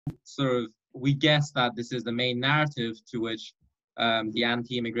we guess that this is the main narrative to which the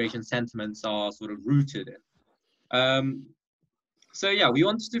anti-immigration sentiments are sort of rooted in. So yeah, we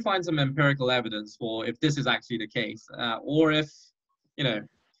wanted to find some empirical evidence for if this is actually the case, or if,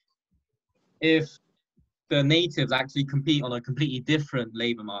 if the natives actually compete on a completely different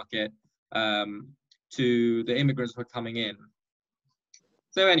labor market to the immigrants who are coming in.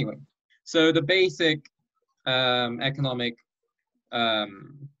 So anyway, so the basic economic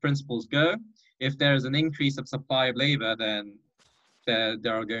principles go: if there is an increase of supply of labor, then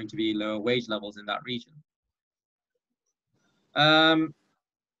there are going to be lower wage levels in that region.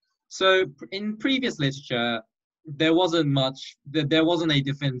 So in previous literature, there wasn't a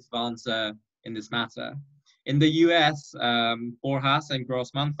definitive answer in this matter. In the US, Borjas and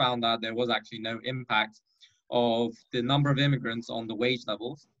Grossman found that there was actually no impact of the number of immigrants on the wage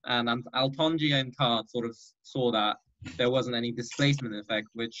levels, and Altonji and Card sort of saw that there wasn't any displacement effect,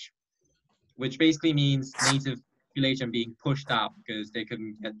 which basically means native population being pushed out because they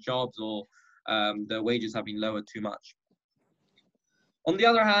couldn't get jobs, or the wages have been lowered too much. On the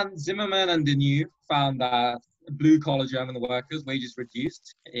other hand, Zimmerman and Deneuve found that blue-collar German workers' wages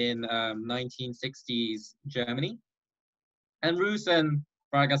reduced in 1960s Germany. And Roos and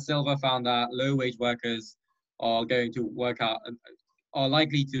Vargas Silva found that low-wage workers are likely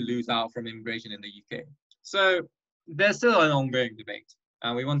to lose out from immigration in the UK. So there's still an ongoing debate,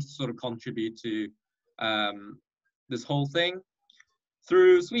 and we want to sort of contribute to this whole thing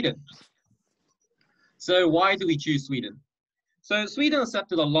through Sweden. So why do we choose Sweden? So Sweden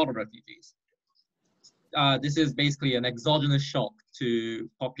accepted a lot of refugees. This is basically an exogenous shock to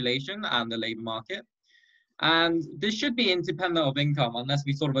population and the labor market. And this should be independent of income, unless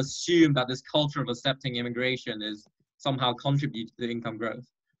we sort of assume that this culture of accepting immigration is somehow contributing to the income growth.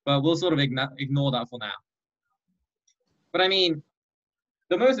 But we'll sort of ignore that for now. But I mean,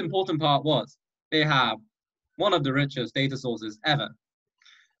 the most important part was they have one of the richest data sources ever.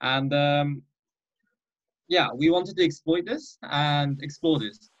 And yeah, we wanted to exploit this and explore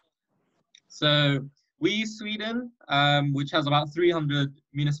this. So we use Sweden, which has about 300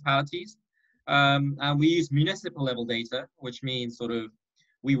 municipalities. And we use municipal level data, which means sort of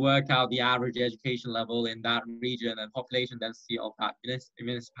we work out the average education level in that region and population density of that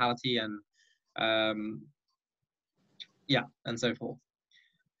municipality, and yeah, and so forth.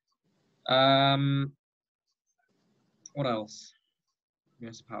 What else?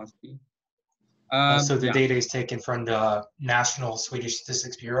 Municipality. So the data is taken from the National Swedish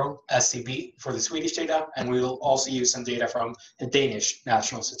Statistics Bureau, SCB, for the Swedish data, and we will also use some data from the Danish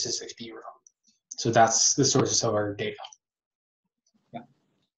National Statistics Bureau. So that's the sources of our data. Yeah.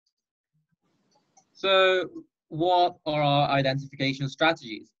 So what are our identification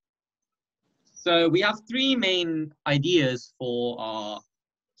strategies? So we have three main ideas for our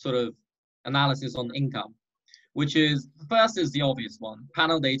sort of analysis on income, which is, first is the obvious one,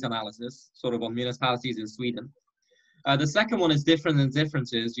 panel data analysis, sort of on municipalities in Sweden. The second one is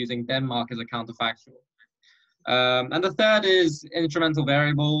differences using Denmark as a counterfactual. And the third is instrumental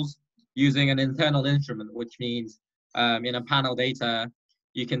variables using an internal instrument, which means in a panel data,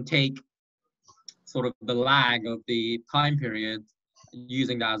 you can take sort of the lag of the time period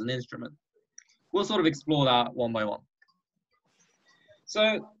using that as an instrument. We'll sort of explore that one by one.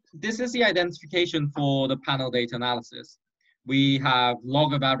 So this is the identification for the panel data analysis. We have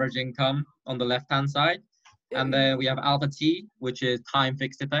log of average income on the left-hand side, and then we have alpha t, which is time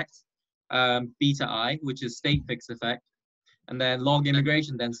fixed effect, beta I, which is state fixed effect, and then log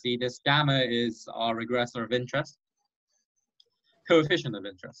immigration density. This gamma is our regressor of interest, coefficient of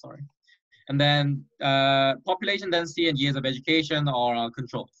interest, sorry. And then population density and years of education are our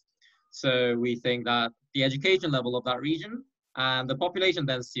controls. So we think that the education level of that region and the population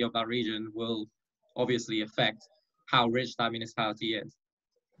density of that region will obviously affect how rich that municipality is,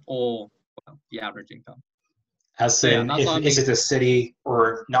 or well, the average income. As in, is it a city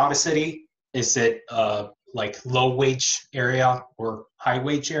or not a city? Is it like low wage area or high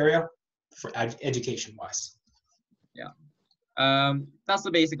wage area for education wise? Yeah, that's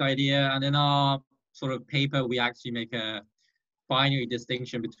the basic idea. And in our sort of paper, we actually make a binary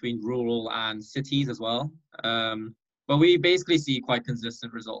distinction between rural and cities as well. But we basically see quite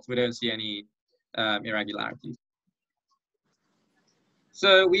consistent results. We don't see any irregularities.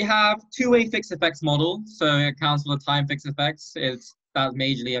 So we have two-way fixed effects model. So it accounts for the time fixed effects. That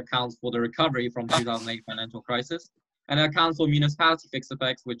majorly accounts for the recovery from 2008 financial crisis. And it accounts for municipality fixed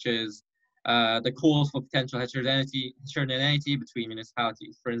effects, which is the cause for potential heterogeneity between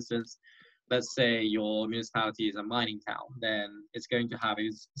municipalities. For instance, let's say your municipality is a mining town, then it's going to have a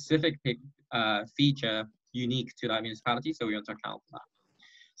specific feature unique to that municipality, so we want to account for that.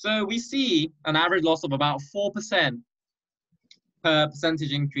 So we see an average loss of about 4% per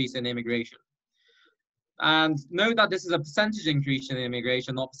percentage increase in immigration. And note that this is a percentage increase in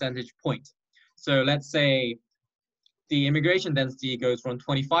immigration, not percentage point. So let's say the immigration density goes from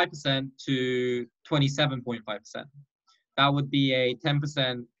 25% to 27.5%. That would be a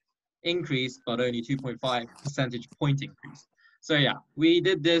 10% increase, but only 2.5 percentage point increase. So yeah, we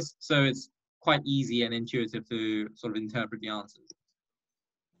did this so it's quite easy and intuitive to sort of interpret the answers.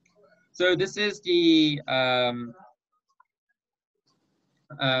 So this is the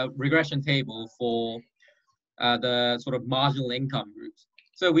regression table for the sort of marginal income groups.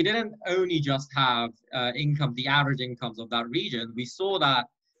 So we didn't only just have income, the average incomes of that region. We saw that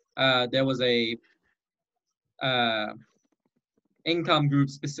there was a income group,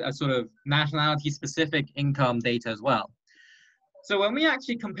 sort of nationality-specific income data as well. So when we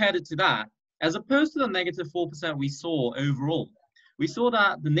actually compared it to that, as opposed to the negative 4% we saw overall, we saw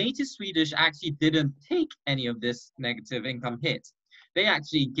that the native Swedish actually didn't take any of this negative income hit. They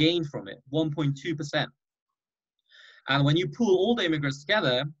actually gained from it, 1.2%. And when you pull all the immigrants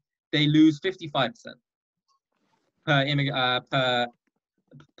together, they lose 55% per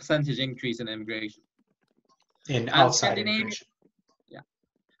percentage increase in immigration. In outside immigration. Yeah.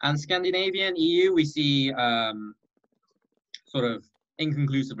 And Scandinavian, EU, we see sort of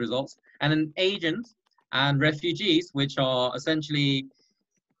inconclusive results. And then agents and refugees, which are essentially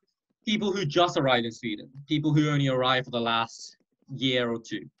people who just arrived in Sweden, people who only arrived for the last year or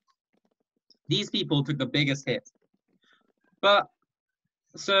two. These people took the biggest hit. But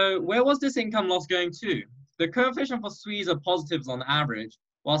so where was this income loss going to? The coefficient for Swedes are positives on average,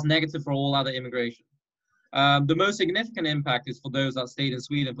 whilst negative for all other immigration. The most significant impact is for those that stayed in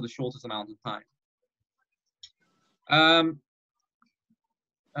Sweden for the shortest amount of time.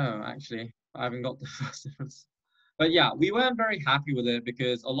 Oh, actually, I haven't got the first difference. But yeah, we weren't very happy with it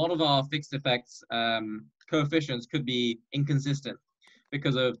because a lot of our fixed effects coefficients could be inconsistent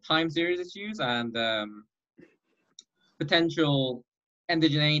because of time series issues and potential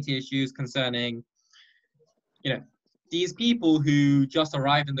indigeneity issues concerning, these people who just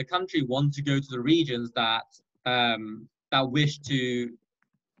arrived in the country want to go to the regions that that wish to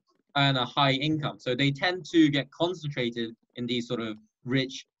earn a high income. So they tend to get concentrated in these sort of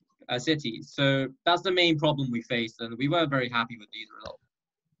rich cities. So that's the main problem we faced, and we weren't very happy with these results.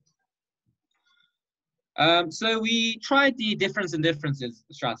 So we tried the difference in differences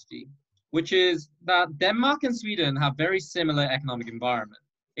strategy, which is that Denmark and Sweden have very similar economic environment,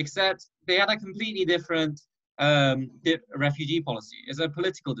 except they had a completely different refugee policy. It's a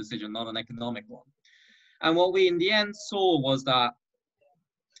political decision, not an economic one. And what we in the end saw was that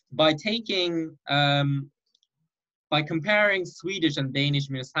by taking, by comparing Swedish and Danish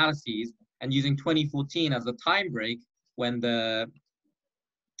municipalities and using 2014 as a time break when the,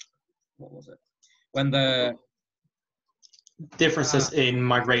 when the differences in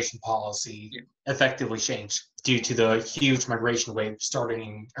migration policy effectively changed due to the huge migration wave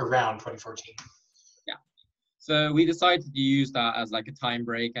starting around 2014. Yeah, so we decided to use that as like a time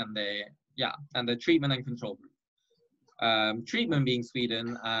break, and the treatment and control group. Treatment being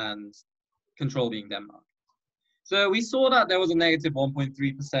Sweden and control being Denmark. So we saw that there was a negative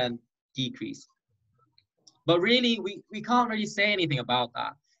 1.3% decrease. But really, we can't really say anything about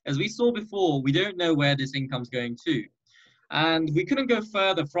that. As we saw before, we don't know where this income's going to. And we couldn't go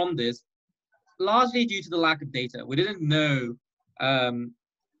further from this, largely due to the lack of data. We didn't know,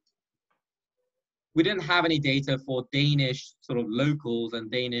 we didn't have any data for Danish sort of locals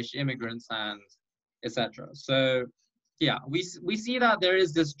and Danish immigrants and etc. So yeah, we see that there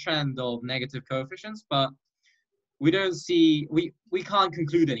is this trend of negative coefficients, but we don't see, we can't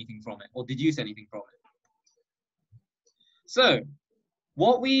conclude anything from it or deduce anything from it. So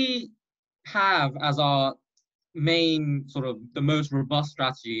what we have as our main sort of the most robust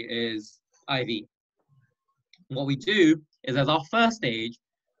strategy is IV. What we do is, as our first stage,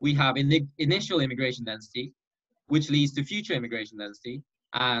 we have initial immigration density, which leads to future immigration density,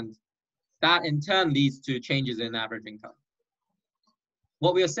 and that in turn leads to changes in average income.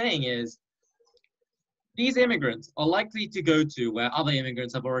 What we are saying is these immigrants are likely to go to where other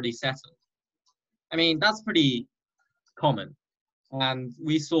immigrants have already settled. I mean, that's pretty common. And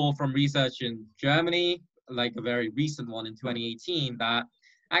we saw from research in Germany, like a very recent one in 2018, that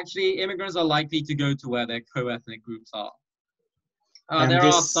actually immigrants are likely to go to where their co-ethnic groups are. There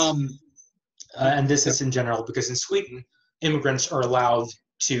are some... and this is in general, because in Sweden, immigrants are allowed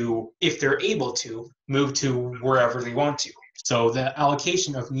to, if they're able to, move to wherever they want to. So the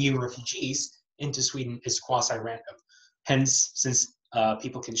allocation of new refugees into Sweden is quasi-random. Hence, since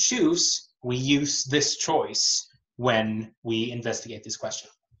people can choose, we use this choice when we investigate this question.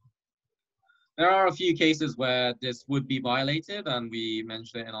 There are a few cases where this would be violated, and we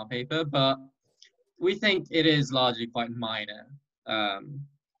mentioned it in our paper, but we think it is largely quite minor,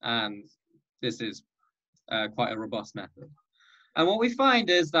 and this is quite a robust method. And what we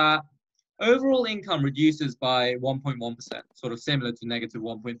find is that overall income reduces by 1.1%, sort of similar to negative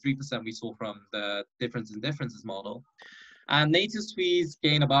 1.3% we saw from the difference in differences model. And native Swedes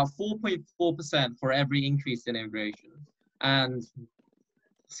gain about 4.4% for every increase in immigration. And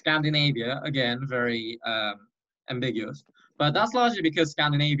Scandinavia, again, very ambiguous. But that's largely because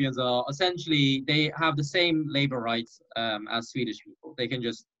Scandinavians are essentially, they have the same labor rights as Swedish people. They can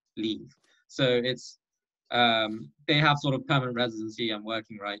just leave. So it's, they have sort of permanent residency and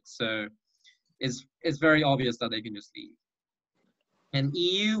working rights. So it's very obvious that they can just leave. In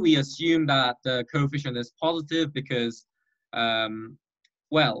EU, we assume that the coefficient is positive because,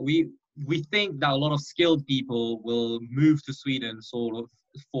 well, we think that a lot of skilled people will move to Sweden sort of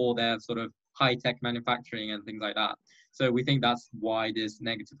for their sort of high-tech manufacturing and things like that. So we think that's why this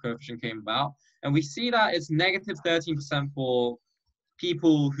negative coefficient came about. And we see that it's negative 13% for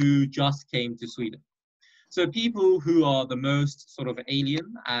people who just came to Sweden. So people who are the most sort of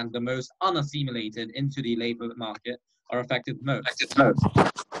alien and the most unassimilated into the labor market are affected most.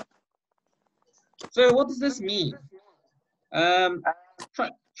 So what does this mean? Trying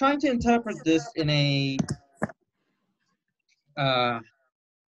to interpret this in a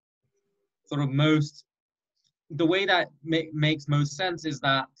sort of the way that makes most sense is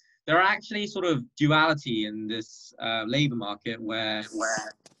that there are actually sort of duality in this labor market where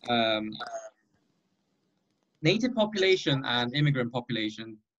native population and immigrant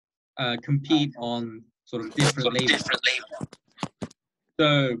population compete on sort of different labor.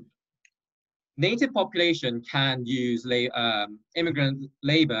 So native population can use immigrant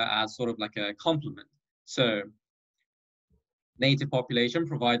labor as sort of like a complement. So native population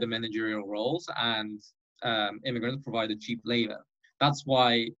provide the managerial roles and immigrants provide the cheap labor. That's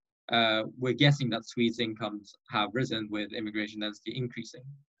why we're guessing that Swedes' incomes have risen with immigration density increasing.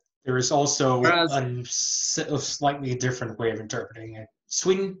 There is also a slightly different way of interpreting it.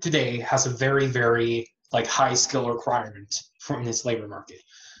 Sweden today has a very, very high skill requirement from its labor market,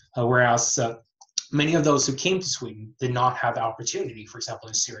 whereas many of those who came to Sweden did not have the opportunity, for example,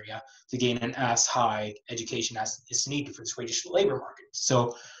 in Syria, to gain an as high education as is needed for the Swedish labor market.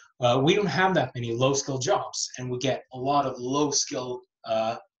 So we don't have that many low-skilled jobs, and we get a lot of low-skilled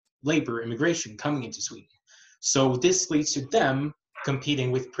labor immigration coming into Sweden. So this leads to them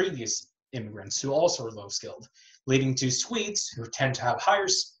competing with previous immigrants who also are low-skilled, leading to Swedes who tend to have higher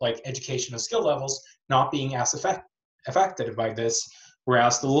educational skill levels not being as affected by this,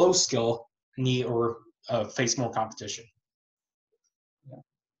 whereas the low-skill need or face more competition. Yeah.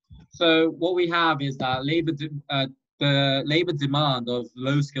 So what we have is that the labor demand of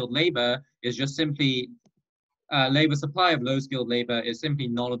low-skilled labor is just simply labor supply of low-skilled labor is simply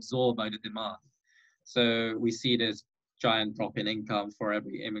not absorbed by the demand. So we see this giant drop in income for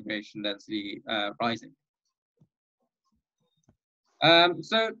every immigration density rising.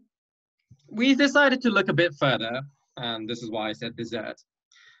 So we decided to look a bit further, and this is why I said dessert.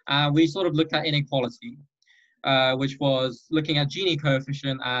 We sort of looked at inequality, which was looking at Gini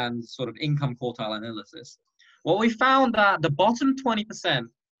coefficient and sort of income quartile analysis. What we found that the bottom 20%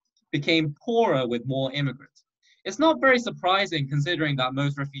 became poorer with more immigrants. It's not very surprising considering that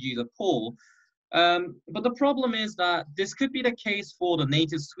most refugees are poor, but the problem is that this could be the case for the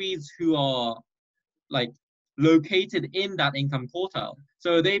native Swedes who are located in that income quartile.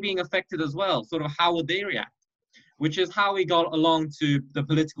 So are they being affected as well? Sort of how would they react? Which is how we got along to the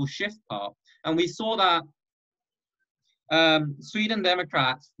political shift part. And we saw that Sweden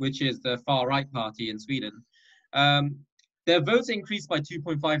Democrats, which is the far right party in Sweden, their votes increased by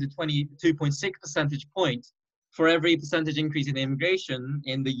 2.5 to 22.6 percentage points for every percentage increase in immigration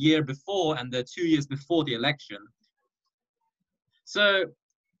in the year before and the 2 years before the election. So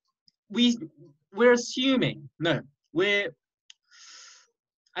we're assuming,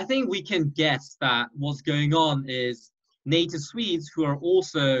 I think we can guess that what's going on is native Swedes who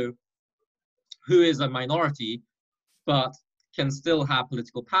is a minority, but can still have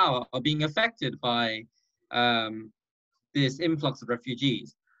political power, are being affected by this influx of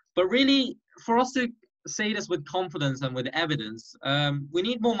refugees. But really, for us to say this with confidence and with evidence, we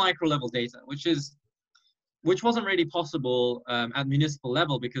need more micro level data, which wasn't really possible at municipal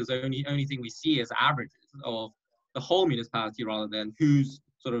level because the only thing we see is averages of the whole municipality rather than who's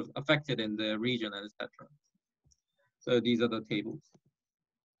sort of affected in the region and etc. So these are the tables.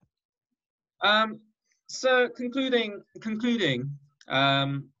 So concluding,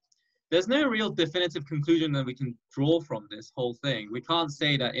 there's no real definitive conclusion that we can draw from this whole thing. We can't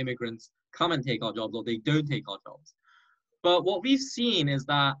say that immigrants come and take our jobs or they don't take our jobs. But what we've seen is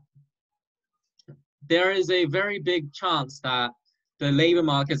that there is a very big chance that the labor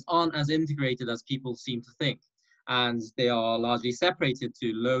markets aren't as integrated as people seem to think. And they are largely separated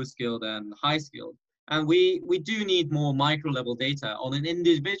to low skilled and high skilled. And we do need more micro level data on an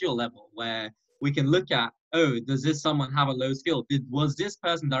individual level where we can look at, oh, does this someone have a low skill? Was this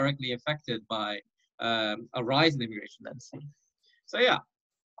person directly affected by a rise in immigration density? So yeah,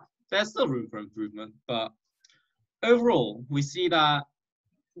 there's still room for improvement, but overall, we see that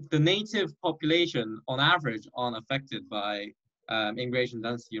the native population on average aren't affected by immigration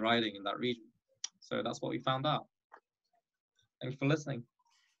density rising in that region. So that's what we found out. Thanks for listening.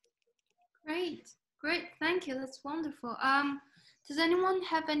 Great, thank you. That's wonderful. Does anyone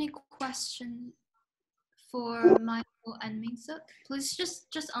have any question for Michael and Ming-Suk? Please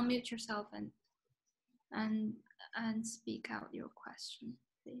just unmute yourself and speak out your question,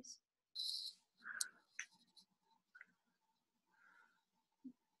 please.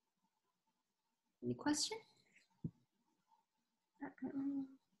 Any question?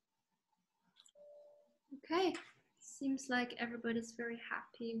 Okay, seems like everybody's very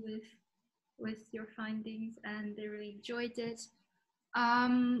happy with your findings and they really enjoyed it.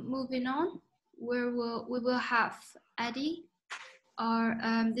 Moving on, we will have Eddie, our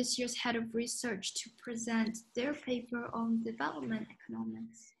this year's head of research, to present their paper on development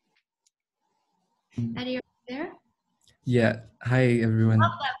economics. Eddie, are you there? Yeah. Hi, everyone.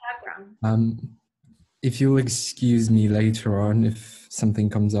 Love that background. If you'll excuse me later on if something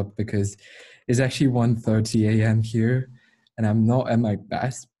comes up, because it's actually 1:30 a.m. here and I'm not at my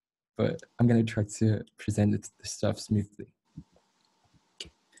best, but I'm going to try to present the stuff smoothly.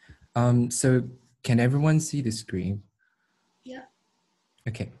 So can everyone see the screen? Yeah.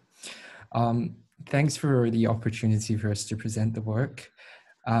 Okay. Thanks for the opportunity for us to present the work.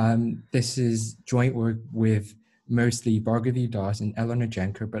 This is joint work with mostly Bhargavi Das and Eleanor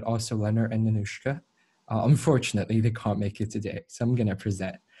Jenker, but also Leonard and Nanushka. Unfortunately, they can't make it today, so I'm going to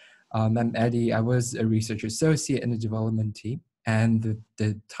present. I'm Eddie. I was a research associate in the development team, and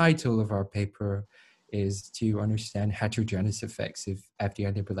the title of our paper is to understand heterogeneous effects of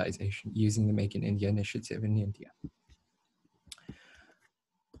FDI liberalization using the Make in India initiative in India.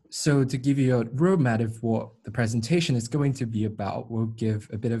 So to give you a roadmap of what the presentation is going to be about, we'll give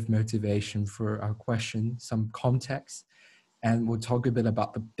a bit of motivation for our question, some context, and we'll talk a bit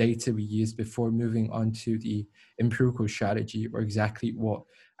about the data we used before moving on to the empirical strategy, or exactly what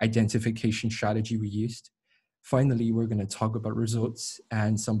identification strategy we used. Finally, we're going to talk about results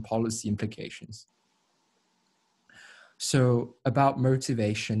and some policy implications. So about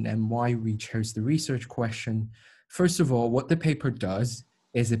motivation and why we chose the research question. First of all, what the paper does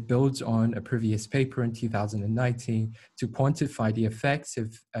is it builds on a previous paper in 2019 to quantify the effects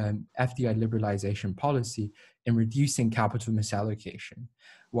of FDI liberalization policy in reducing capital misallocation,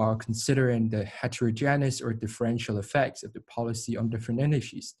 while considering the heterogeneous or differential effects of the policy on different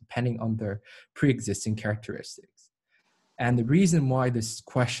industries, depending on their pre-existing characteristics. And the reason why this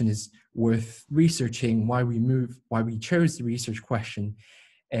question is worth researching, why we chose the research question,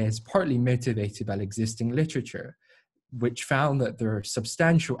 is partly motivated by existing literature, which found that there are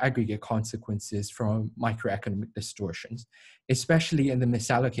substantial aggregate consequences from macroeconomic distortions, especially in the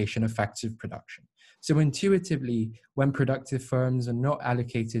misallocation of factors of production. So intuitively, when productive firms are not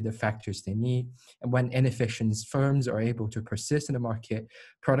allocated the factors they need, and when inefficient firms are able to persist in the market,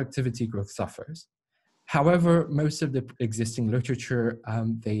 productivity growth suffers. However, most of the existing literature,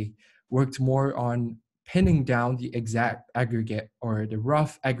 they worked more on pinning down the exact aggregate or the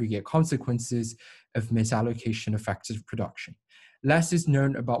rough aggregate consequences of misallocation of factors of production. Less is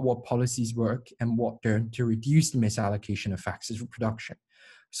known about what policies work and what don't to reduce the misallocation of factors of production.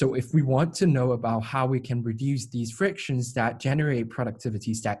 So if we want to know about how we can reduce these frictions that generate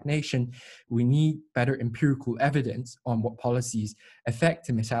productivity stagnation, we need better empirical evidence on what policies affect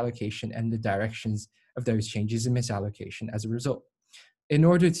the misallocation and the directions of those changes in misallocation as a result. In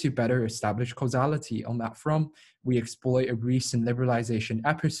order to better establish causality on that front, we exploit a recent liberalization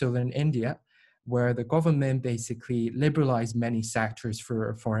episode in India, where the government basically liberalized many sectors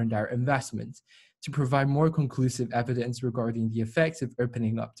for foreign direct investment to provide more conclusive evidence regarding the effects of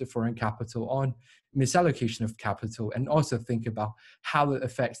opening up to foreign capital on misallocation of capital, and also think about how it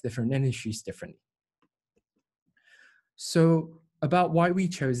affects different industries differently. So about why we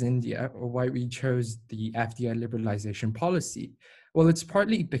chose India, or why we chose the FDI liberalization policy. Well, it's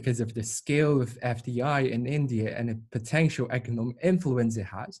partly because of the scale of FDI in India and the potential economic influence it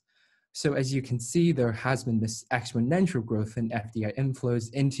has, So as you can see, there has been this exponential growth in FDI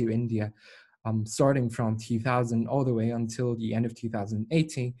inflows into India, starting from 2000 all the way until the end of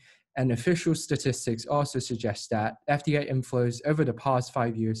 2018. And official statistics also suggest that FDI inflows over the past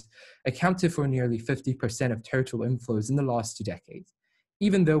 5 years accounted for nearly 50% of total inflows in the last 2 decades.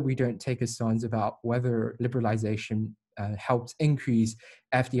 Even though we don't take a stance about whether liberalization helped increase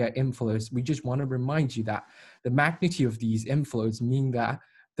FDI inflows, we just want to remind you that the magnitude of these inflows mean that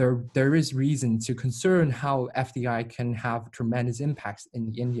there is reason to concern how FDI can have tremendous impacts in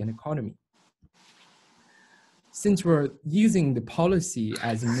the Indian economy. Since we're using the policy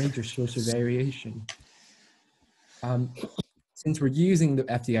as a major source of variation, since we're using the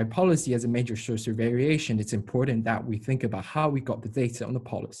FDI policy as a major source of variation, it's important that we think about how we got the data on the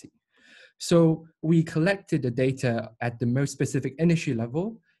policy. So we collected the data at the most specific industry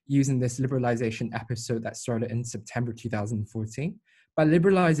level using this liberalization episode that started in September 2014. By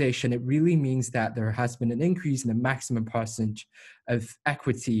liberalization, it really means that there has been an increase in the maximum percentage of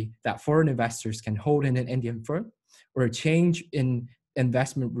equity that foreign investors can hold in an Indian firm, or a change in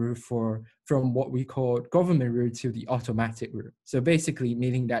investment route from what we call government route to the automatic route. So basically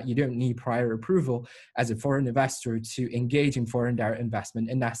meaning that you don't need prior approval as a foreign investor to engage in foreign direct investment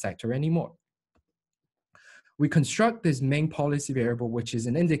in that sector anymore. We construct this main policy variable, which is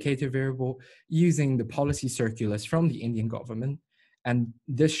an indicator variable, using the policy circulars from the Indian government. And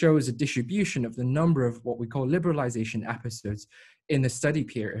this shows a distribution of the number of what we call liberalization episodes in the study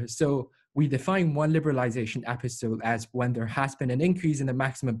period. So we define one liberalization episode as when there has been an increase in the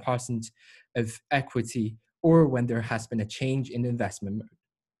maximum percent of equity, or when there has been a change in investment mode.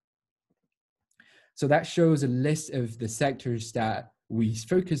 So that shows a list of the sectors that we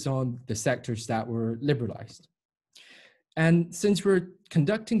focus on, the sectors that were liberalized. And since we're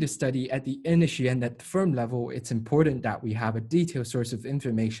conducting the study at the industry and at the firm level, it's important that we have a detailed source of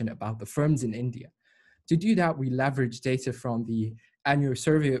information about the firms in India. To do that, we leverage data from the annual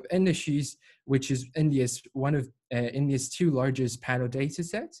survey of industries, which is one of India's 2 largest panel data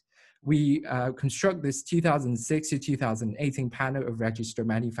sets. We construct this 2006 to 2018 panel of registered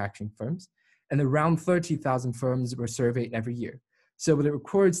manufacturing firms, and around 30,000 firms were surveyed every year. So it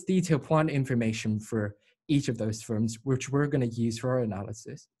records detailed plant information for each of those firms, which we're going to use for our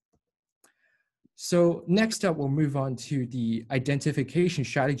analysis. So next up, we'll move on to the identification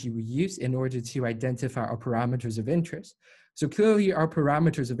strategy we use in order to identify our parameters of interest. So clearly, our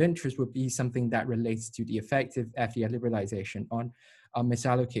parameters of interest would be something that relates to the effective FDI liberalization on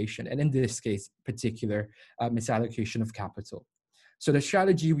misallocation, and in this case, particular misallocation of capital. So the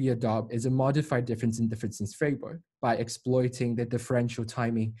strategy we adopt is a modified difference in differences framework by exploiting the differential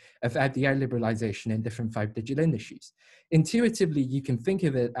timing of FDI liberalization in different 5-digit industries. Intuitively, you can think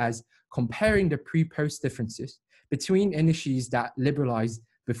of it as comparing the pre-post differences between industries that liberalized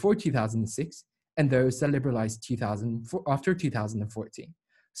before 2006 and those that liberalized after 2014.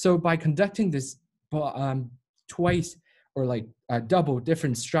 So by conducting this twice or like a double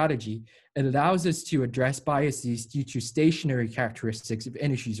different strategy, it allows us to address biases due to stationary characteristics of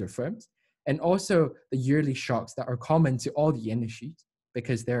industries or firms, and also the yearly shocks that are common to all the industries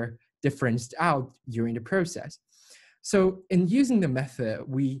because they're differenced out during the process. So in using the method,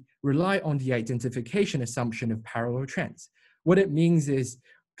 we rely on the identification assumption of parallel trends. What it means is,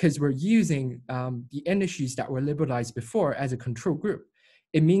 because we're using the industries that were liberalized before as a control group,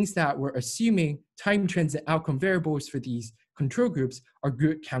 it means that we're assuming time trends and outcome variables for these control groups are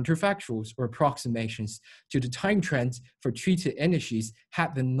good counterfactuals or approximations to the time trends for treated industries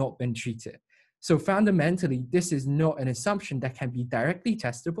had they not been treated. So fundamentally, this is not an assumption that can be directly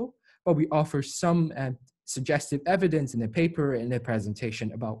testable, but we offer some suggestive evidence in the paper and the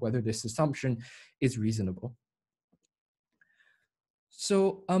presentation about whether this assumption is reasonable.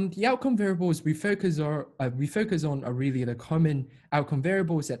 So the outcome variables we focus on are really the common outcome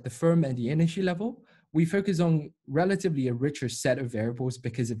variables at the firm and the industry level. We focus on relatively a richer set of variables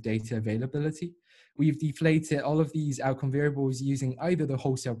because of data availability. We've deflated all of these outcome variables using either the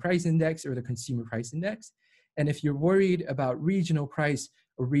wholesale price index or the consumer price index. And if you're worried about regional price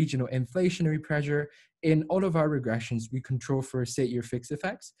or regional inflationary pressure, in all of our regressions, we control for state-year fixed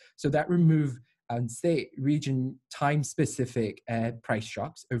effects. So that remove state, region, time-specific price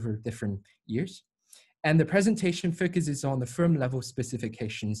shocks over different years. And the presentation focuses on the firm level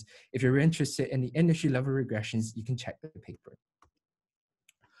specifications. If you're interested in the industry level regressions, you can check the paper.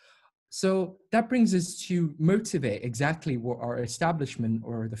 So that brings us to motivate exactly what our establishment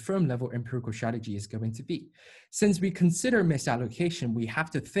or the firm level empirical strategy is going to be. Since we consider misallocation, we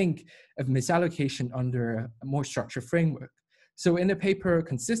have to think of misallocation under a more structured framework. So in a paper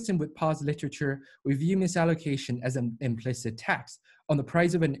consistent with past literature, we view misallocation as an implicit tax on the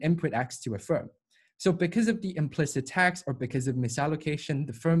price of an input X to a firm. So because of the implicit tax or because of misallocation,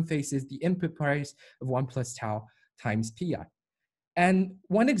 the firm faces the input price of 1 plus tau times PI. And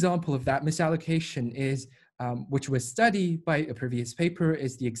one example of that misallocation is, which was studied by a previous paper,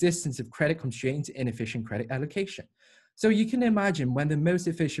 is the existence of credit constraints in efficient credit allocation. So you can imagine when the most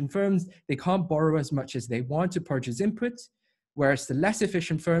efficient firms, they can't borrow as much as they want to purchase inputs, whereas the less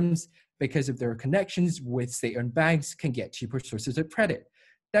efficient firms, because of their connections with state-owned banks, can get cheaper sources of credit.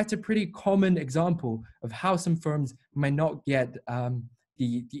 That's a pretty common example of how some firms might not get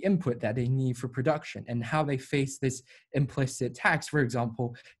the input that they need for production and how they face this implicit tax. For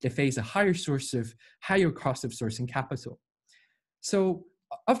example, they face a higher cost of sourcing capital. So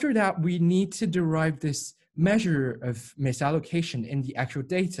after that, we need to derive this measure of misallocation in the actual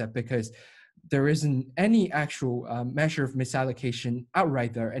data, because there isn't any actual measure of misallocation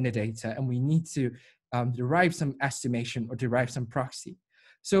outright there in the data, and we need to derive some estimation or derive some proxy.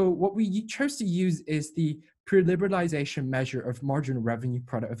 So what we chose to use is the pre-liberalization measure of marginal revenue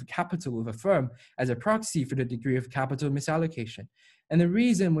product of capital of a firm as a proxy for the degree of capital misallocation. And the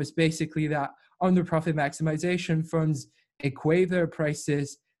reason was basically that under profit maximization, firms equate their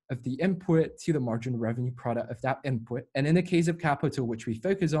prices of the input to the marginal revenue product of that input. And in the case of capital, which we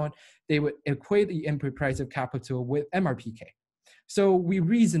focus on, they would equate the input price of capital with MRPK. So we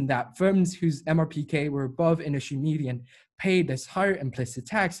reasoned that firms whose MRPK were above industry median paid this higher implicit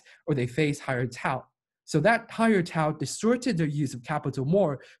tax, or they face higher tau. So that higher tau distorted their use of capital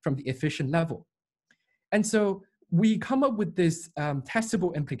more from the efficient level. And so we come up with this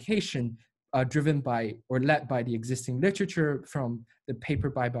testable implication driven by or led by the existing literature from the paper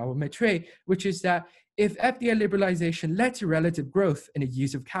by Bauer-Maitre, which is that if FDI liberalization led to relative growth in the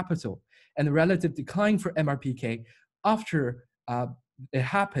use of capital and the relative decline for MRPK after it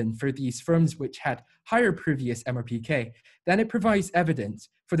happened for these firms which had higher previous MRPK, then it provides evidence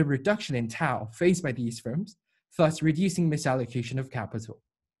for the reduction in tau faced by these firms, thus reducing misallocation of capital.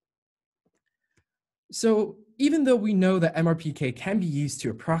 So even though we know that MRPK can be used to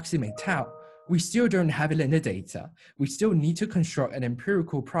approximate tau, we still don't have it in the data. We still need to construct an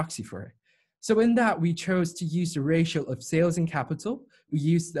empirical proxy for it. So in that, we chose to use the ratio of sales and capital. We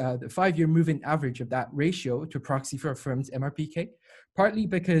used the 5-year moving average of that ratio to proxy for a firm's MRPK, partly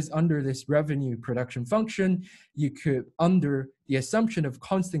because under this revenue production function, you could, under the assumption of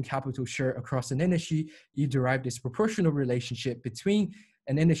constant capital share across an industry, you derive this proportional relationship between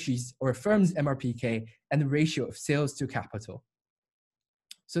an industry's or a firm's MRPK and the ratio of sales to capital.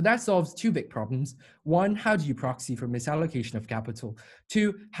 So that solves two big problems. One, how do you proxy for misallocation of capital?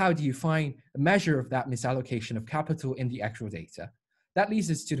 Two, how do you find a measure of that misallocation of capital in the actual data? That leads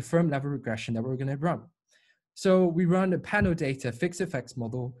us to the firm level regression that we're going to run. So we run a panel data fixed effects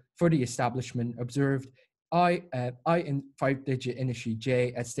model for the establishment observed I in 5-digit industry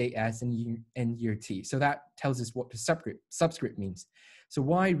J at state S and year T. So that tells us what the subscript means. So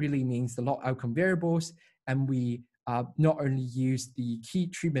Y really means the lot outcome variables, and we not only use the key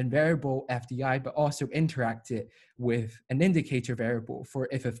treatment variable FDI, but also interact it with an indicator variable for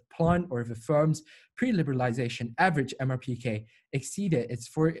if a plant or if a firm's pre-liberalization average MRPK exceeded its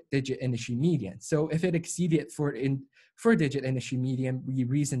 4-digit industry median. So if it exceeded 4-digit industry median, we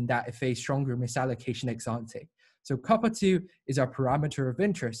reason that it faced stronger misallocation ex ante. So kappa 2 is our parameter of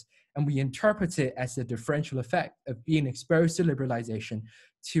interest, and we interpret it as the differential effect of being exposed to liberalization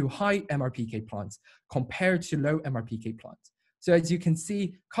to high MRPK plants compared to low MRPK plants. So as you can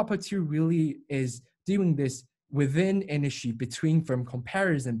see, kappa 2 really is doing this within industry between firm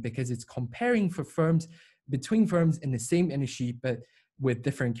comparison, because it's comparing for firms between firms in the same industry but with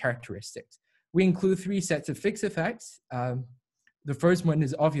different characteristics. We include 3 sets of fixed effects. The first one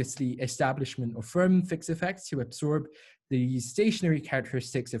is obviously establishment of firm fixed effects to absorb the stationary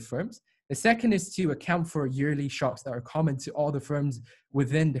characteristics of firms. The second is to account for yearly shocks that are common to all the firms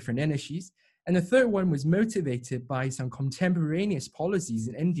within different industries. And the third one was motivated by some contemporaneous policies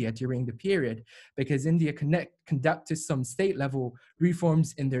in India during the period, because India conducted some state-level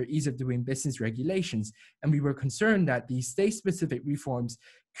reforms in their ease of doing business regulations. And we were concerned that these state-specific reforms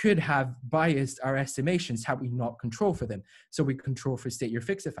could have biased our estimations had we not controlled for them. So we control for state year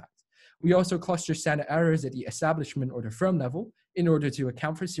fixed effects. We also cluster standard errors at the establishment or the firm level in order to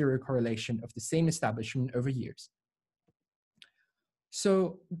account for serial correlation of the same establishment over years.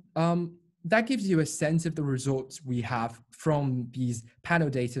 So that gives you a sense of the results we have from these panel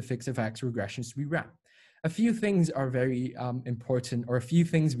data fixed effects regressions we ran. A few things are very important, or a few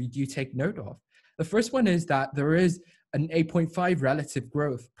things we do take note of. The first one is that there is an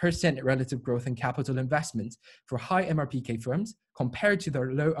 8.5% relative growth in capital investment for high MRPK firms compared to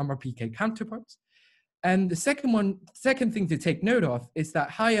their low MRPK counterparts. And the second thing to take note of is that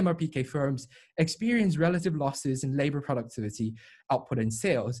high MRPK firms experience relative losses in labor productivity, output, and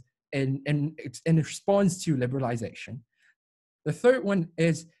sales in response to liberalization. The third one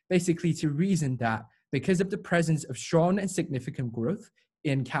is basically to reason that because of the presence of strong and significant growth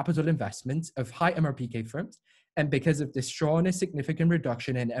in capital investments of high MRPK firms, and because of the strong and significant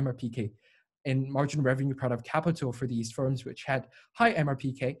reduction in MRPK, in marginal revenue product capital for these firms which had high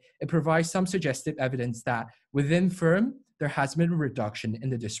MRPK, it provides some suggestive evidence that within firm, there has been a reduction in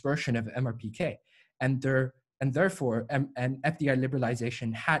the dispersion of MRPK, and therefore FDI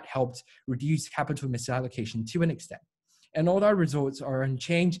liberalization had helped reduce capital misallocation to an extent. And all our results are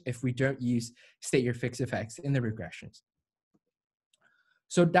unchanged if we don't use state year fixed effects in the regressions.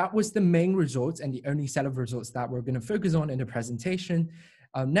 So that was the main results and the only set of results that we're going to focus on in the presentation.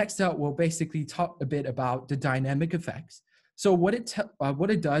 Next up, we'll basically talk a bit about the dynamic effects. So what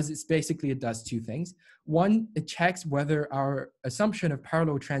it does is basically it does two things. One, it checks whether our assumption of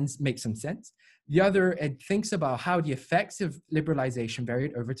parallel trends makes some sense. The other, it thinks about how the effects of liberalization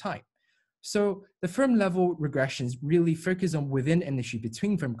varied over time. So the firm level regressions really focus on within industry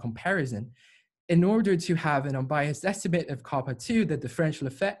between firm comparison. In order to have an unbiased estimate of kappa2, the differential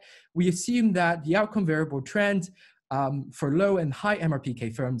effect, we assume that the outcome variable trend for low and high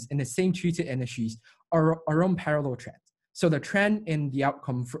MRPK firms in the same treated industries are on parallel trends. So the trend in the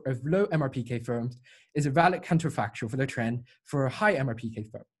outcome of low MRPK firms is a valid counterfactual for the trend for a high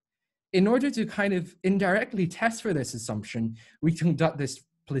MRPK firm. In order to kind of indirectly test for this assumption, we conduct this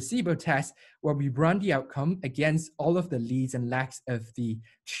placebo test where we run the outcome against all of the leads and lags of the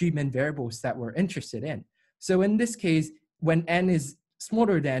treatment variables that we're interested in. So in this case, when n is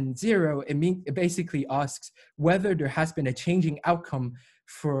smaller than 0, it basically asks whether there has been a changing outcome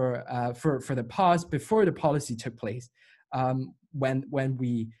for the pause before the policy took place, when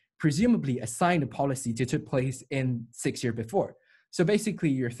we presumably assigned a policy to took place in 6 years before. So basically,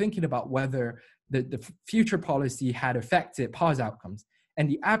 you're thinking about whether the future policy had affected pause outcomes, and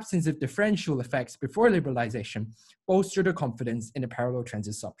the absence of differential effects before liberalization bolster the confidence in the parallel trends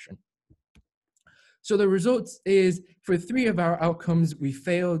assumption. So the results is, for 3 of our outcomes, we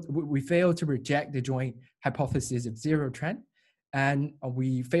failed to reject the joint hypothesis of 0 trend, and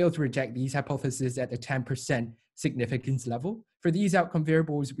we failed to reject these hypotheses at the 10% significance level. For these outcome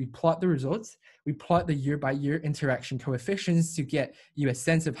variables, we plot the results. We plot the year-by-year interaction coefficients to get you a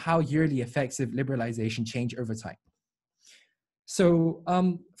sense of how yearly effects of liberalization change over time. So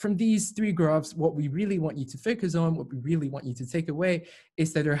from these 3 graphs, what we really want you to focus on, what we really want you to take away,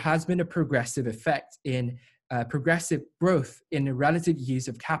 is that there has been a progressive effect in progressive growth in the relative use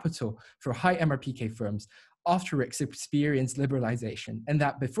of capital for high MRPK firms after experienced liberalization, and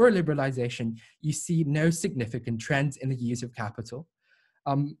that before liberalization, you see no significant trends in the use of capital.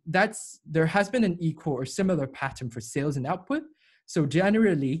 There has been an equal or similar pattern for sales and output. So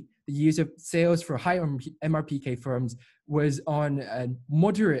generally, the use of sales for high MRPK firms was on a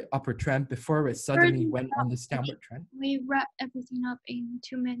moderate upward trend before it suddenly went on this downward trend. We wrap everything up in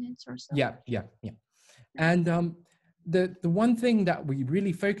 2 minutes or so. Yeah. And the one thing that we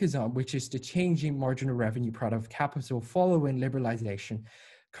really focus on, which is the changing marginal revenue product of capital following liberalization,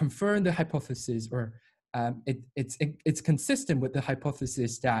 confirm the hypothesis, or it's consistent with the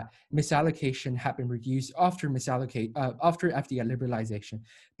hypothesis that misallocation had been reduced after FDI liberalization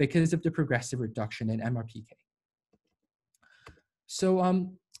because of the progressive reduction in MRPK. So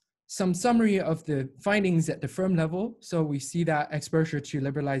some summary of the findings at the firm level. So we see that exposure to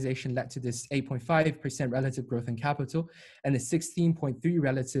liberalization led to this 8.5% relative growth in capital and a 16.3%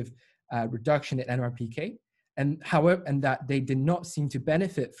 relative reduction in MRPK. And that they did not seem to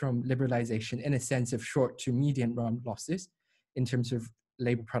benefit from liberalization in a sense of short to medium run losses in terms of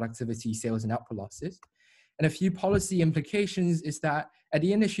labor productivity, sales, and output losses. And a few policy implications is that at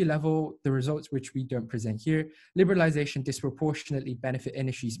the industry level, the results which we don't present here, liberalization disproportionately benefit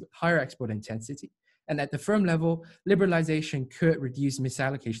industries with higher export intensity. And at the firm level, liberalization could reduce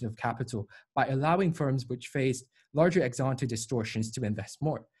misallocation of capital by allowing firms which faced larger ex ante distortions to invest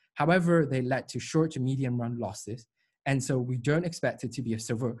more. However, they led to short to medium run losses. And so we don't expect it to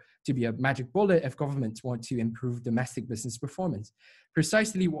be a magic bullet if governments want to improve domestic business performance.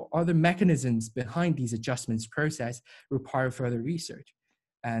 Precisely what are the mechanisms behind these adjustments process require further research.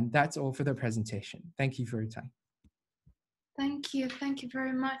 And that's all for the presentation. Thank you for your time. Thank you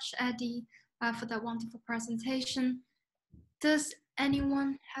very much, Eddie, for that wonderful presentation. Does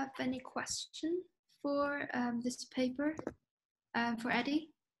anyone have any question for this paper for Eddie?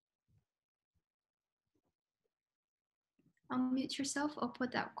 unmute yourself or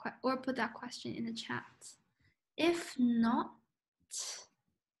put that question in the chat. If not,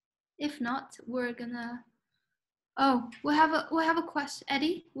 we're gonna. Oh, we have a question,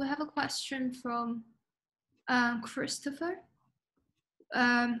 Eddie. We have a question from Christopher.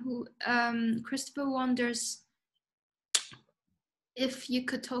 Christopher wonders if you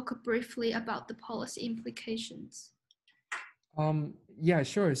could talk briefly about the policy implications. Yeah,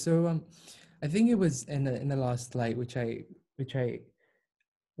 sure. So I think it was in the last slide, which I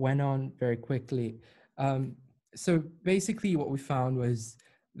went on very quickly. So basically what we found was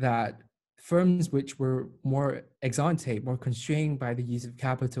that firms which were more ex ante, more constrained by the use of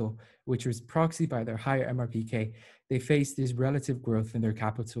capital, which was proxied by their higher MRPK, they faced this relative growth in their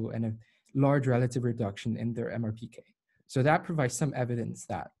capital and a large relative reduction in their MRPK. So that provides some evidence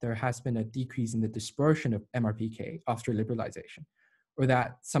that there has been a decrease in the dispersion of MRPK after liberalization, or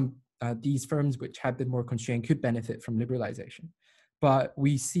that some these firms which had been more constrained could benefit from liberalization. But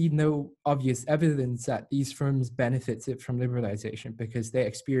we see no obvious evidence that these firms benefited from liberalization because they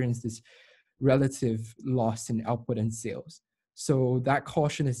experienced this relative loss in output and sales. So that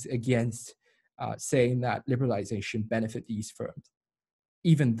caution is against saying that liberalization benefit these firms,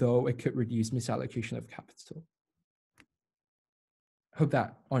 even though it could reduce misallocation of capital. Hope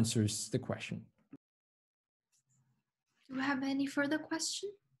that answers the question. Do we have any further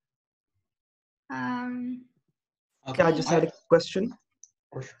question? Okay, I just had a question.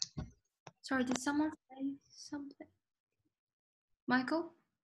 Sorry, did someone say something? Michael?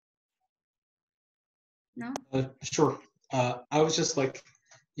 No? Sure. I was just like,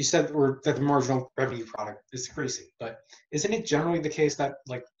 you said that the marginal revenue product is decreasing, but isn't it generally the case that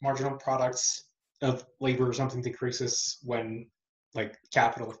like marginal products of labor or something decreases when like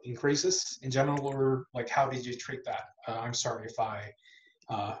capital increases in general, or like how did you treat that? I'm sorry if I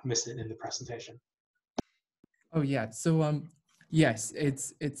missed it in the presentation. Oh yeah, so yes,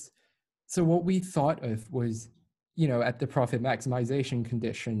 it's so what we thought of was, you know, at the profit maximization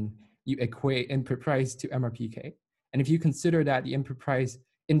condition, you equate input price to MRPK. And if you consider that the input price,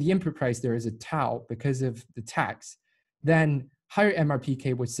 in the input price there is a tau because of the tax, then higher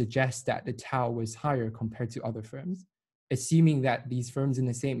MRPK would suggest that the tau was higher compared to other firms, assuming that these firms in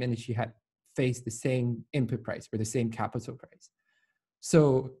the same industry had faced the same input price or the same capital price.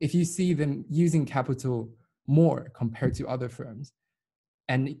 So if you see them using capital more compared to other firms,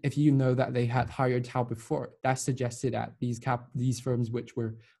 and if you know that they had higher tau before, that suggested that these firms which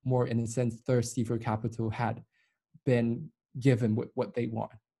were more, in a sense, thirsty for capital had been given what they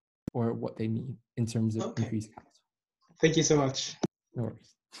want or what they need in terms of increased capital. Thank you so much. No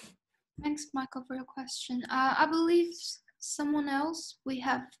worries. Thanks, Michael, for your question. I believe someone else, we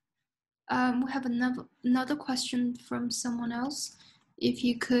have another question from someone else. If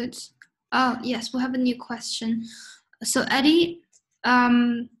you could, yes, we have a new question. So Eddie,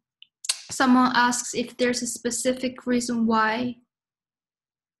 someone asks if there's a specific reason why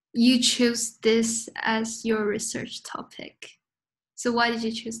you choose this as your research topic. So why did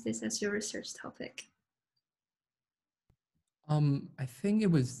you choose this as your research topic? I think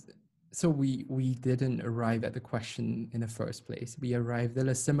it was, so we didn't arrive at the question in the first place. We arrived at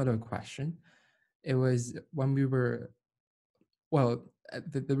a similar question. It was when we were, well,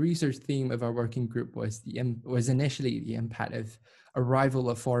 the research theme of our working group was initially the impact of arrival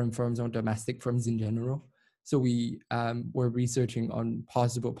of foreign firms on domestic firms in general. So we were researching on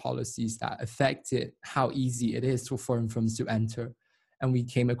possible policies that affected how easy it is for foreign firms to enter, and we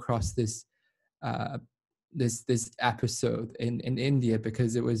came across this this episode in India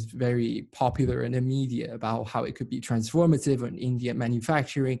because it was very popular in the media about how it could be transformative on Indian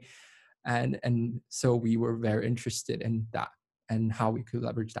manufacturing, and so we were very interested in that and how we could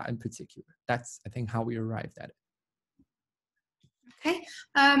leverage that in particular. That's, I think, how we arrived at it. Okay.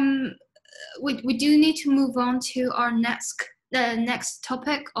 We do need to move on to our next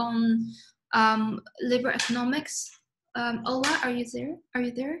topic on labor economics. Ola, are you there? Are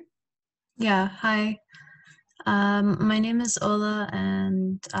you there? Yeah, hi. My name is Ola,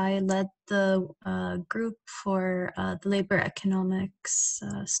 and I led the group for the labor economics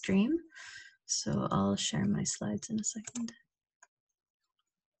stream. So I'll share my slides in a second.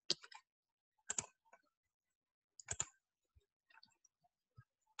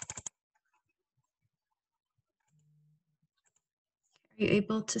 Are you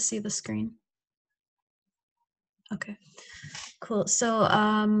able to see the screen? Okay, cool. So,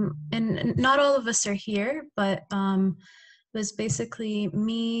 and not all of us are here, but it was basically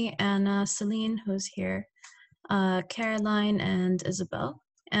me, Anna, Celine, who's here, Caroline, and Isabel.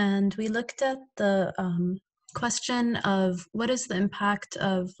 And we looked at the question of what is the impact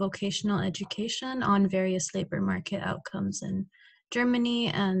of vocational education on various labor market outcomes in Germany,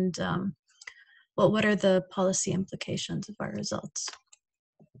 and what are the policy implications of our results.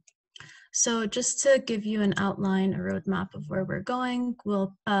 So just to give you an outline, a roadmap of where we're going,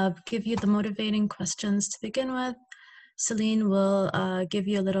 we'll give you the motivating questions to begin with. Celine will give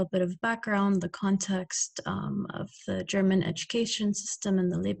you a little bit of background, the context of the German education system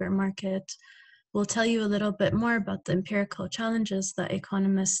and the labor market. We'll tell you a little bit more about the empirical challenges that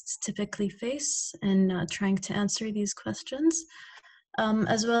economists typically face in trying to answer these questions,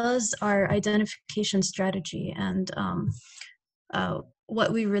 as well as our identification strategy and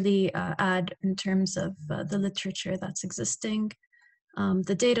what we really add in terms of the literature that's existing,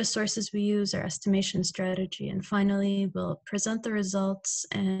 the data sources we use, our estimation strategy, and finally, we'll present the results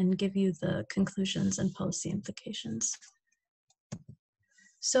and give you the conclusions and policy implications.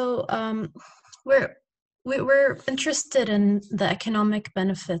 So we're interested in the economic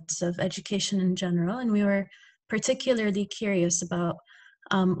benefits of education in general, and we were particularly curious about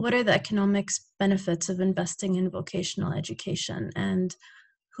what are the economic benefits of investing in vocational education, and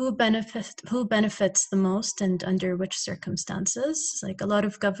who benefits the most and under which circumstances. Like, a lot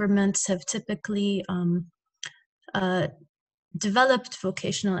of governments have typically developed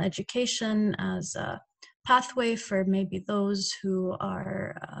vocational education as a pathway for maybe those who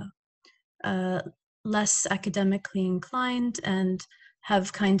are less academically inclined, and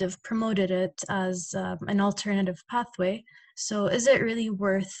have kind of promoted it as an alternative pathway. So is it really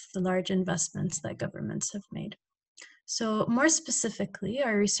worth the large investments that governments have made? So more specifically,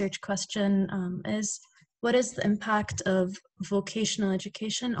 our research question is, what is the impact of vocational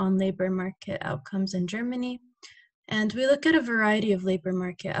education on labor market outcomes in Germany? And we look at a variety of labor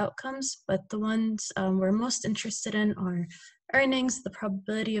market outcomes, but the ones we're most interested in are earnings, the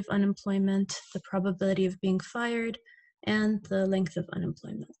probability of unemployment, the probability of being fired, and the length of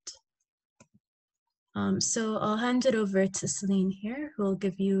unemployment. So I'll hand it over to Celine here, who will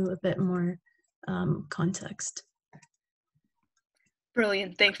give you a bit more context.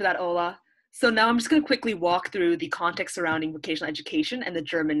 Brilliant, thanks for that, Ola. So now I'm just going to quickly walk through the context surrounding vocational education and the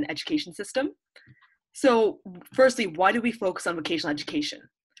German education system. So firstly, why do we focus on vocational education?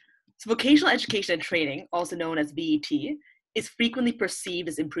 So vocational education and training, also known as VET, is frequently perceived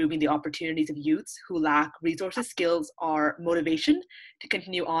as improving the opportunities of youths who lack resources, skills, or motivation to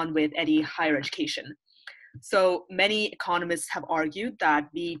continue on with any higher education. So many economists have argued that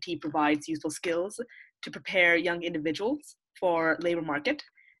VET provides useful skills to prepare young individuals for labor market,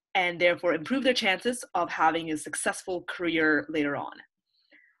 and therefore improve their chances of having a successful career later on.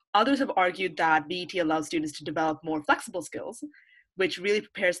 Others have argued that VET allows students to develop more flexible skills, which really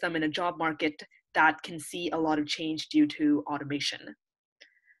prepares them in a job market that can see a lot of change due to automation.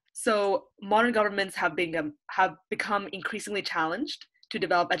 So modern governments have become increasingly challenged to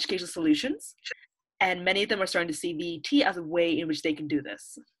develop educational solutions, and many of them are starting to see VET as a way in which they can do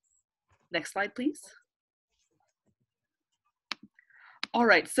this. Next slide, please. All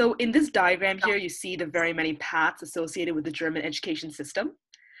right, so in this diagram here, you see the very many paths associated with the German education system.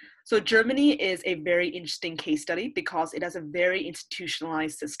 So Germany is a very interesting case study because it has a very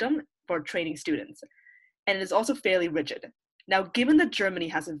institutionalized system for training students, and it is also fairly rigid. Now, given that Germany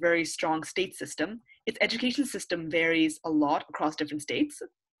has a very strong state system, its education system varies a lot across different states.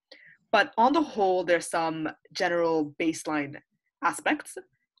 But on the whole, there's some general baseline aspects.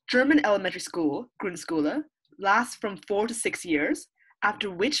 German elementary school, Grundschule, lasts from 4 to 6 years,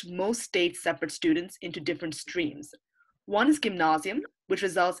 after which most states separate students into different streams. One is Gymnasium, which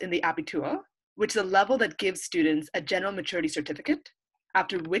results in the Abitur, which is a level that gives students a general maturity certificate,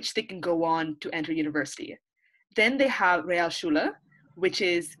 after which they can go on to enter university. Then they have Realschule, which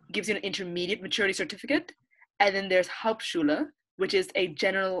gives you an intermediate maturity certificate. And then there's Hauptschule, which is a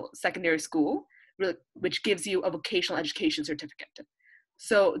general secondary school, which gives you a vocational education certificate.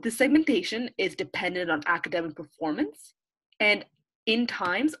 So the segmentation is dependent on academic performance, and in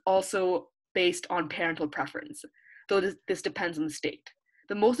times also based on parental preference, though this depends on the state.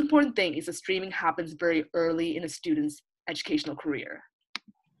 The most important thing is the streaming happens very early in a student's educational career.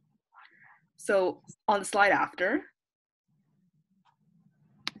 So on the slide after,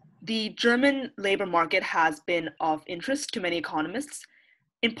 the German labor market has been of interest to many economists,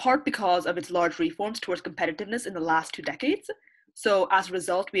 in part because of its large reforms towards competitiveness in the last 2 decades. So as a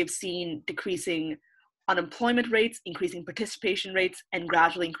result, we have seen decreasing unemployment rates, increasing participation rates, and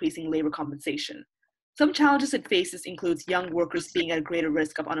gradually increasing labor compensation. Some challenges it faces includes young workers being at a greater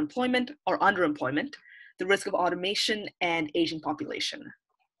risk of unemployment or underemployment, the risk of automation, and aging population.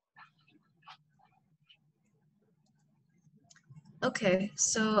 Okay,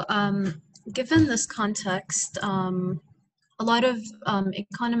 so given this context, a lot of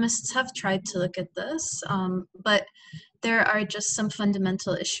economists have tried to look at this, but there are just some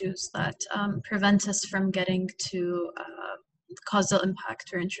fundamental issues that prevent us from getting to causal impact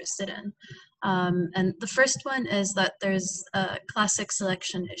we're interested in. And the first one is that there's a classic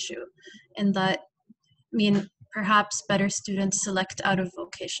selection issue, in that, I mean, perhaps better students select out of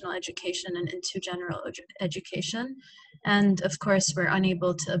vocational education and into general education. And of course, we're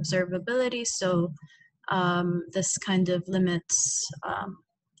unable to observe ability, so this kind of limits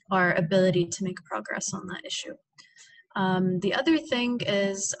our ability to make progress on that issue. The other thing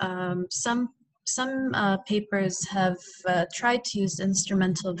is some papers have tried to use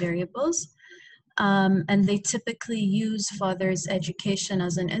instrumental variables, and they typically use father's education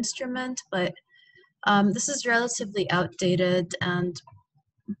as an instrument, but this is relatively outdated, and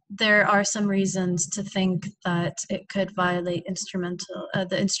there are some reasons to think that it could violate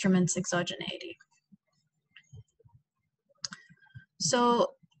the instrument's exogeneity.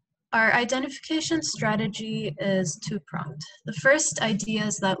 So our identification strategy is two-pronged. The first idea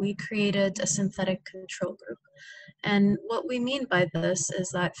is that we created a synthetic control group. And what we mean by this is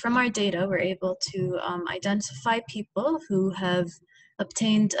that from our data, we're able to identify people who have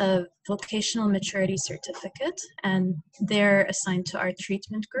obtained a vocational maturity certificate, and they're assigned to our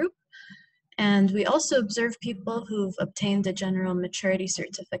treatment group. And we also observe people who've obtained a general maturity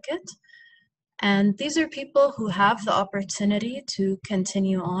certificate. And these are people who have the opportunity to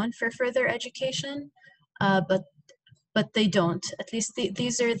continue on for further education, but they don't. At least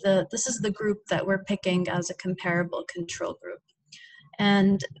this is the group that we're picking as a comparable control group.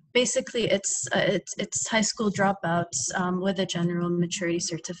 And basically it's high school dropouts with a general maturity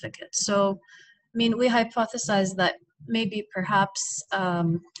certificate. So, I mean, we hypothesize that maybe perhaps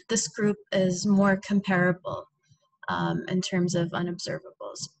this group is more comparable in terms of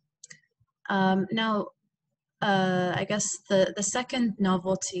unobservables. Now, I guess the second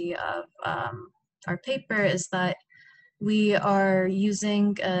novelty of our paper is that we are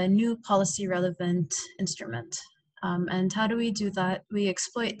using a new policy relevant instrument. And how do we do that? We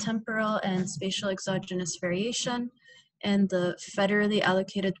exploit temporal and spatial exogenous variation in the federally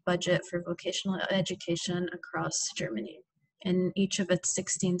allocated budget for vocational education across Germany in each of its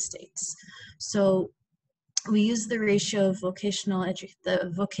 16 states. So we use the ratio of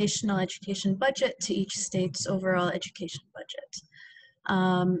the vocational education budget to each state's overall education budget.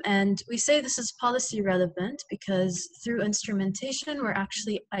 And we say this is policy relevant because through instrumentation, we're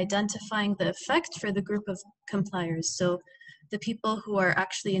actually identifying the effect for the group of compliers. So the people who are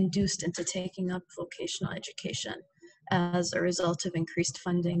actually induced into taking up vocational education as a result of increased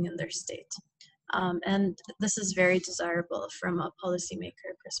funding in their state. And this is very desirable from a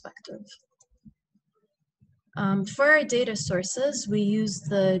policymaker perspective. For our data sources, we use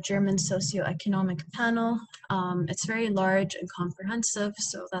the German socioeconomic panel. It's very large and comprehensive,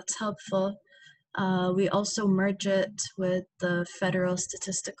 so that's helpful. We also merge it with the Federal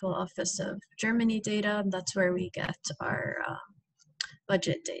Statistical Office of Germany data. That's where we get our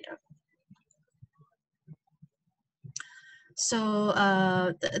budget data. So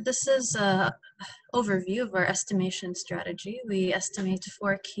this is an overview of our estimation strategy. We estimate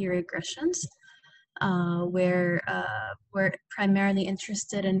 4 key regressions. Where we're primarily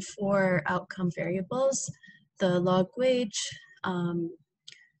interested in 4 outcome variables: the log wage.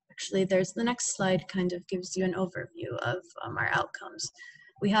 Actually, there's the next slide kind of gives you an overview of our outcomes.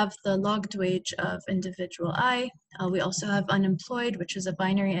 We have the logged wage of individual I. We also have unemployed, which is a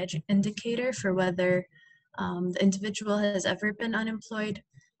binary indicator for whether the individual has ever been unemployed.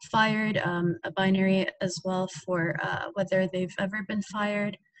 Fired, a binary as well for whether they've ever been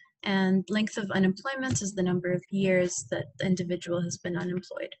fired. And length of unemployment is the number of years that the individual has been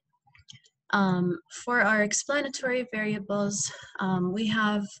unemployed. For our explanatory variables, we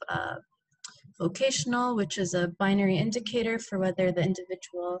have vocational, which is a binary indicator for whether the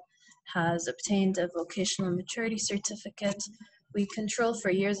individual has obtained a vocational maturity certificate. We control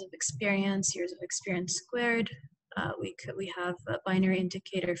for years of experience squared. We have a binary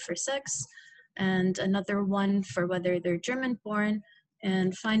indicator for sex, and another one for whether they're German born,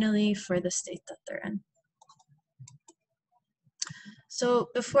 and finally for the state that they're in. So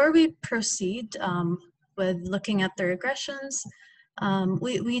before we proceed with looking at the regressions,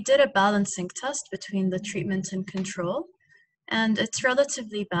 we did a balancing test between the treatment and control, and it's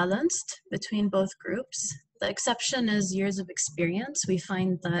relatively balanced between both groups. The exception is years of experience. We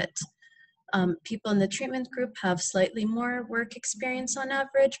find that people in the treatment group have slightly more work experience on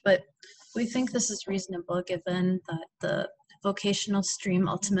average, but we think this is reasonable given that the vocational stream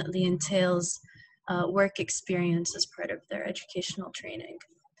ultimately entails work experience as part of their educational training.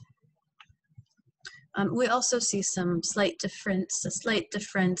 We also see a slight difference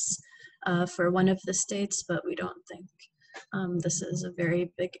for one of the states, but we don't think this is a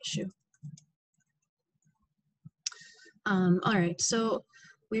very big issue. All right, so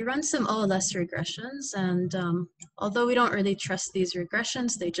we run some OLS regressions, and although we don't really trust these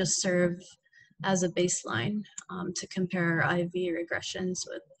regressions, they just serve as a baseline to compare our IV regressions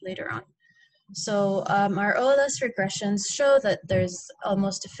with later on. So our OLS regressions show that there's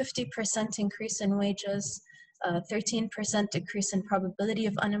almost a 50% increase in wages, a 13% decrease in probability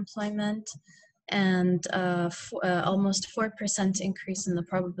of unemployment, and almost 4% increase in the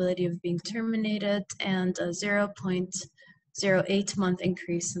probability of being terminated, and a 0.08 month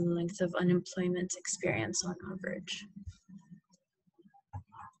increase in the length of unemployment experience on average.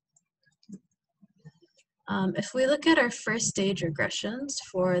 If we look at our first stage regressions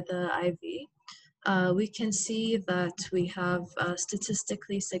for the IV, we can see that we have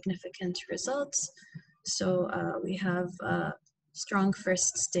statistically significant results. So we have a strong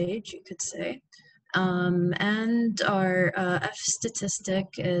first stage, you could say. And our F statistic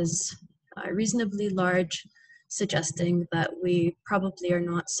is reasonably large, suggesting that we probably are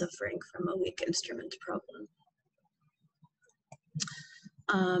not suffering from a weak instrument problem.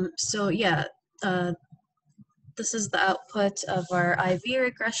 So yeah, this is the output of our IV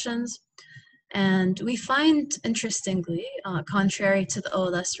regressions. And we find, interestingly, contrary to the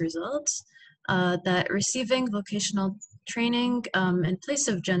OLS results, that receiving vocational training in place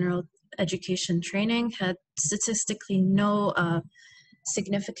of general education training had statistically no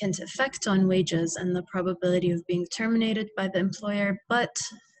significant effect on wages and the probability of being terminated by the employer, but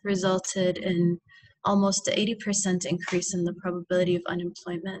resulted in almost an 80% increase in the probability of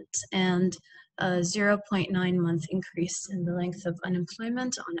unemployment and a 0.9 month increase in the length of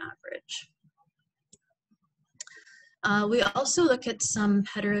unemployment on average. We also look at some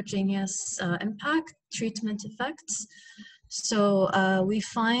heterogeneous impact treatment effects. So we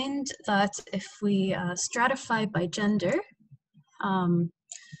find that if we stratify by gender,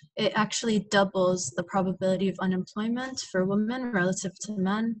 it actually doubles the probability of unemployment for women relative to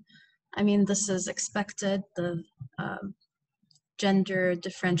men. I mean, this is expected. The gender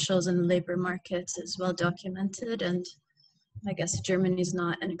differentials in the labor markets is well documented, and I guess Germany is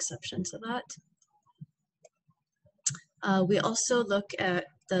not an exception to that. We also look at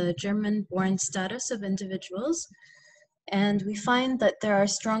the German-born status of individuals, and we find that there are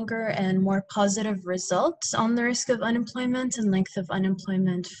stronger and more positive results on the risk of unemployment and length of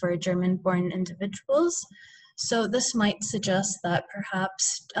unemployment for German-born individuals. So this might suggest that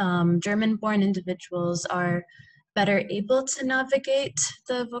perhaps German-born individuals are better able to navigate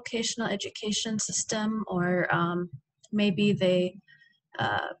the vocational education system, or maybe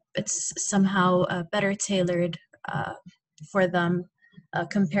it's somehow better tailored for them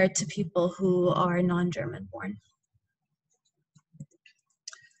compared to people who are non-German born.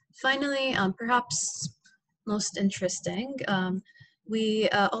 Finally, perhaps most interesting, we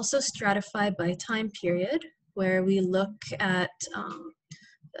also stratify by time period, where we look at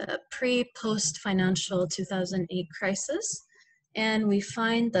pre-post financial 2008 crisis, and we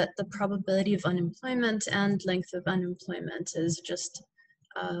find that the probability of unemployment and length of unemployment is just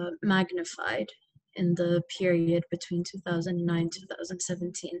magnified in the period between 2009 and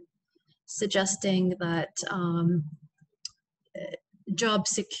 2017, suggesting that job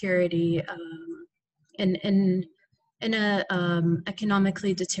security in a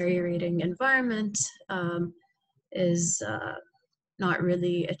economically deteriorating environment is not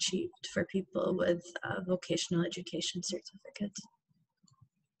really achieved for people with vocational education certificates.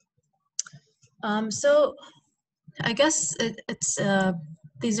 So I guess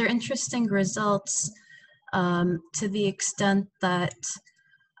these are interesting results to the extent that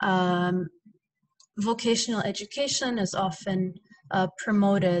vocational education is often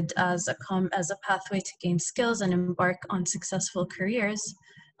promoted as a pathway to gain skills and embark on successful careers,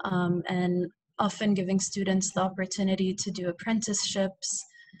 and often giving students the opportunity to do apprenticeships.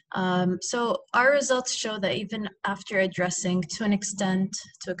 So our results show that even after addressing, to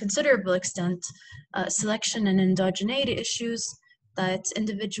a considerable extent, selection and endogeneity issues, that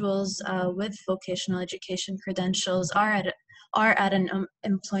individuals with vocational education credentials are at an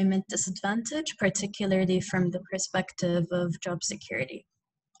employment disadvantage, particularly from the perspective of job security.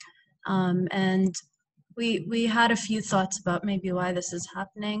 And we had a few thoughts about maybe why this is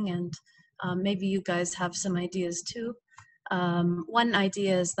happening, and maybe you guys have some ideas too. One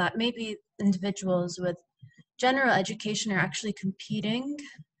idea is that maybe individuals with general education are actually competing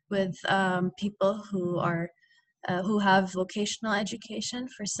with people who have vocational education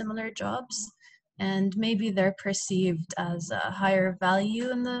for similar jobs. and maybe they're perceived as a higher value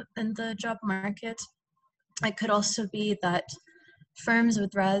in the job market. It could also be that firms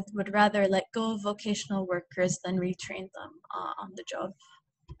would rather let go of vocational workers than retrain them on the job.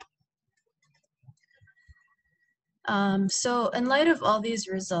 So in light of all these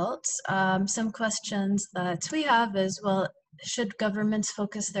results, some questions that we have is, well, should governments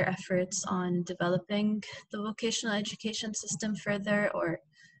focus their efforts on developing the vocational education system further, or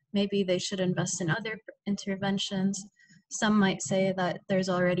maybe they should invest in other interventions? Some might say that there's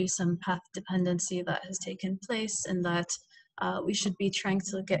already some path dependency that has taken place, and that we should be trying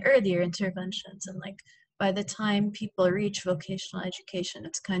to look at earlier interventions. And like by the time people reach vocational education,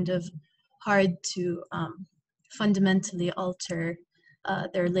 it's kind of hard to fundamentally alter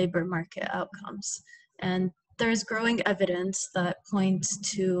their labor market outcomes. And there's growing evidence that points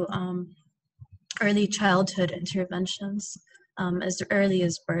to early childhood interventions as early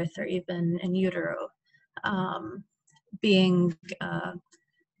as birth or even in utero being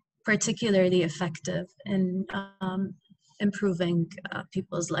particularly effective in improving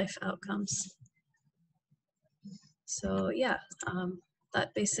people's life outcomes. So yeah,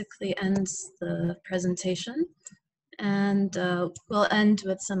 that basically ends the presentation. And we'll end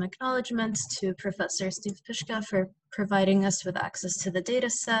with some acknowledgements to Professor Steve Pishka for providing us with access to the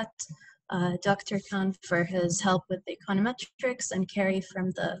data set, Dr. Khan for his help with the econometrics, and Carrie from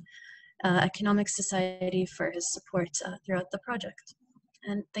the Economics Society for his support throughout the project.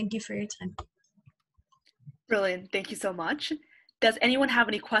 And thank you for your time. Brilliant, thank you so much. Does anyone have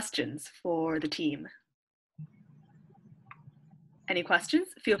any questions for the team? Any questions?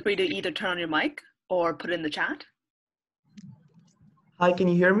 Feel free to either turn on your mic or put it in the chat. Hi, can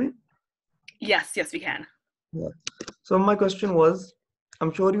you hear me? Yes, yes, we can. Yeah. So my question was,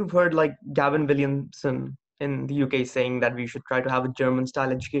 I'm sure you've heard like Gavin Williamson in the UK saying that we should try to have a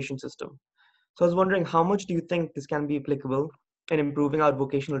German-style education system. So I was wondering, how much do you think this can be applicable in improving our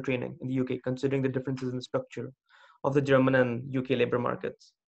vocational training in the UK, considering the differences in the structure of the German and UK labor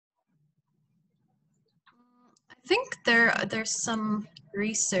markets? I think there's some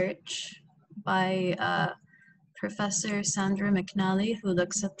research by Professor Sandra McNally, who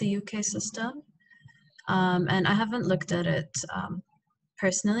looks at the UK system. And I haven't looked at it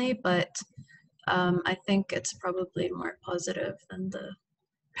personally, but I think it's probably more positive than the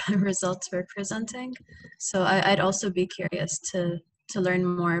results we're presenting. So I'd also be curious to learn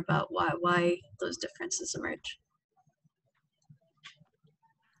more about why those differences emerge.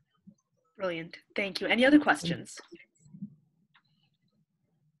 Brilliant, thank you. Any other questions?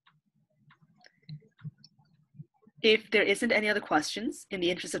 If there isn't any other questions, in the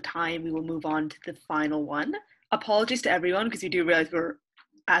interest of time, we will move on to the final one. Apologies to everyone, because we do realize we're,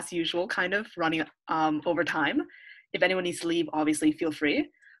 as usual, kind of running over time. If anyone needs to leave, obviously feel free.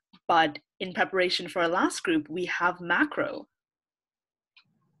 But in preparation for our last group, we have macro.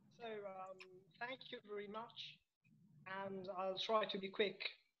 So thank you very much, and I'll try to be quick.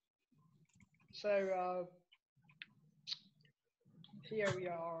 So here we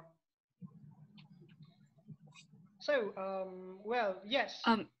are. So, well, yes.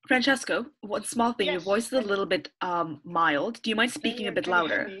 Francesco, one small thing, yes. Your voice is a little bit mild. Do you mind speaking a bit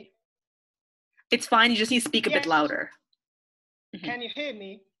louder? It's fine, you just need to speak a bit louder. Can you hear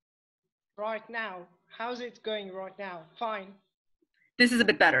me right now? How's it going right now? Fine. This is a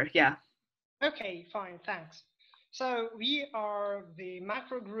bit better, yeah. Okay, fine, thanks. So we are the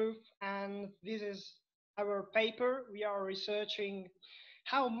macro group, and this is our paper. We are researching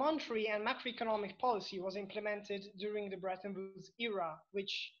how monetary and macroeconomic policy was implemented during the Bretton Woods era,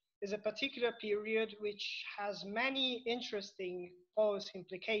 which is a particular period which has many interesting policy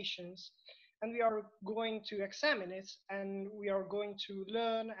implications. And we are going to examine it, and we are going to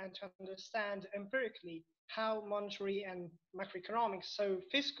learn and to understand empirically how monetary and macroeconomics, so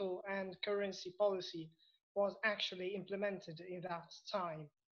fiscal and currency policy, was actually implemented in that time.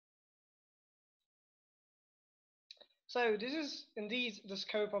 So this is indeed the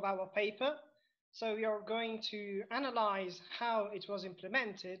scope of our paper. So we are going to analyze how it was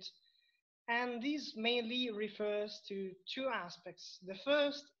implemented, and this mainly refers to two aspects. The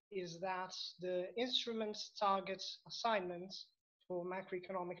first is that the instruments target assignments for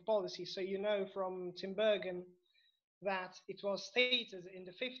macroeconomic policy. So you know from Tinbergen that it was stated in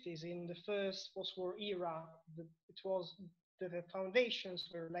the 50s, in the first post-war era, the foundations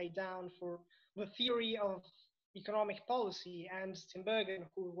were laid down for the theory of economic policy, and Tinbergen,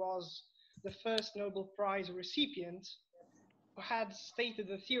 who was the first Nobel Prize recipient, had stated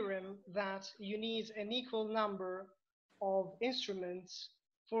the theorem that you need an equal number of instruments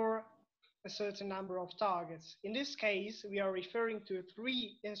for a certain number of targets. In this case, we are referring to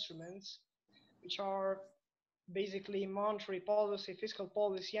three instruments. which are basically monetary policy, fiscal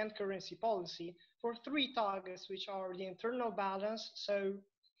policy, and currency policy, for three targets, which are the internal balance, so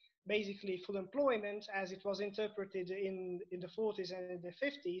basically full employment as it was interpreted in the 40s and in the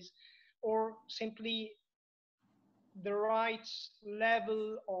 50s, or simply the right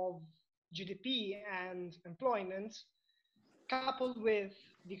level of GDP and employment, coupled with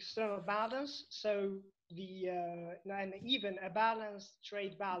the external balance, so and even a balanced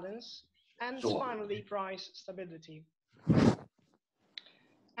trade balance, and finally price stability.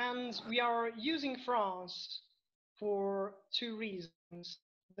 And we are using France for two reasons.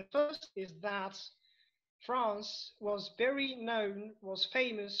 The first is that France was very known, was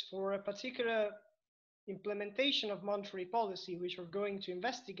famous for a particular implementation of monetary policy, which we're going to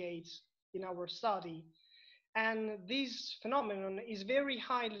investigate in our study. And this phenomenon is very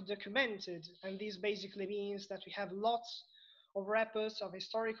highly documented, and this basically means that we have lots of reports, of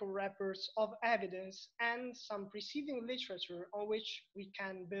historical reports, of evidence, and some preceding literature on which we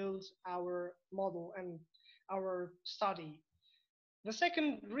can build our model and our study. The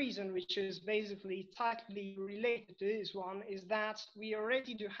second reason, which is basically tightly related to this one, is that we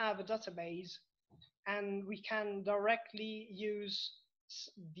already do have a database, and we can directly use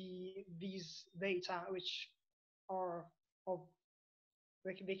these data, which are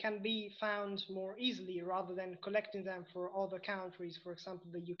they can be found more easily rather than collecting them for other countries, for example,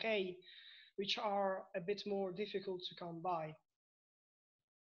 the UK, which are a bit more difficult to come by.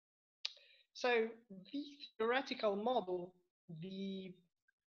 So the theoretical model,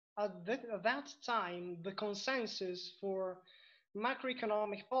 at that time, the consensus for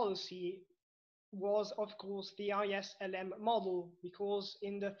macroeconomic policy was, of course, the ISLM model, because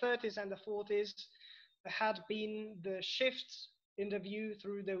in the 30s and the 40s, there had been the shift in the view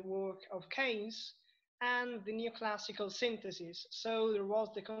through the work of Keynes and the neoclassical synthesis. So there was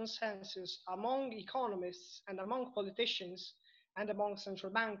the consensus among economists and among politicians and among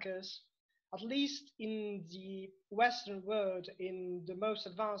central bankers, at least in the Western world, in the most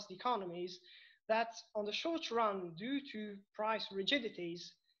advanced economies, that on the short run, due to price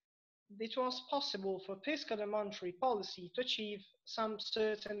rigidities, it was possible for fiscal and monetary policy to achieve some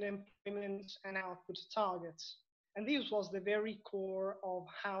certain employment and output targets. And this was the very core of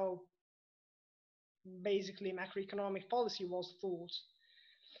how basically macroeconomic policy was thought.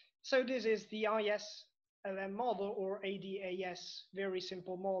 So this is the ISLM model, or ADAS, very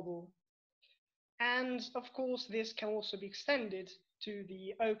simple model. And of course, this can also be extended to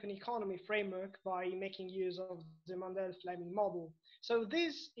the open economy framework by making use of the Mundell-Fleming model. So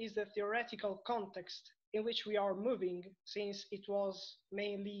this is the theoretical context in which we are moving, since it was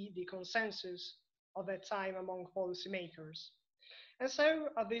mainly the consensus of that time among policymakers. And so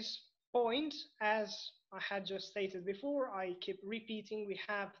at this point, as I had just stated before, I keep repeating, we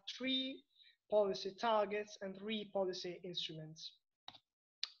have three policy targets and three policy instruments.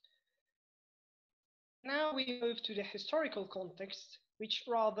 Now we move to the historical context, which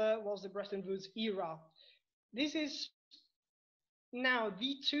rather was the Bretton Woods era. This is now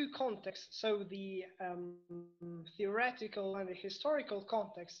the two contexts, so the theoretical and the historical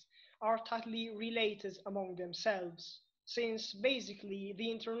context, are tightly related among themselves, since basically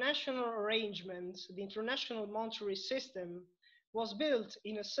the international arrangement, the international monetary system, was built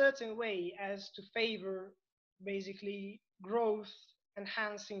in a certain way as to favor basically growth,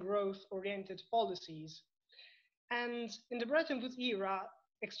 enhancing growth-oriented policies. And in the Bretton Woods era,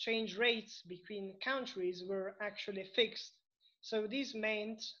 exchange rates between countries were actually fixed. So this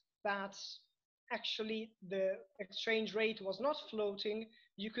meant that actually the exchange rate was not floating.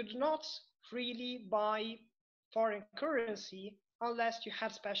 You could not freely buy foreign currency unless you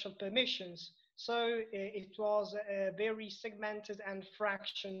had special permissions. So it was a very segmented and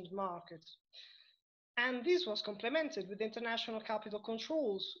fractioned market. And this was complemented with international capital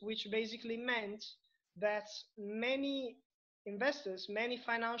controls, which basically meant that many investors, many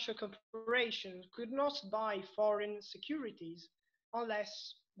financial corporations could not buy foreign securities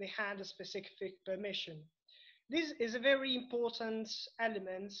unless they had a specific permission. This is a very important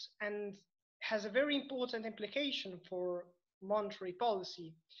element and has a very important implication for monetary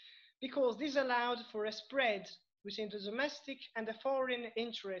policy, because this allowed for a spread between the domestic and the foreign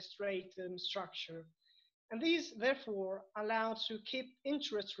interest rate structure. And these, therefore, allowed to keep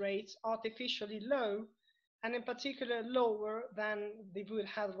interest rates artificially low, and in particular lower than they would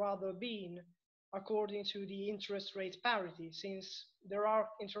have rather been according to the interest rate parity, since there are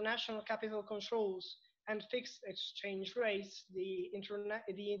international capital controls and fixed exchange rates, the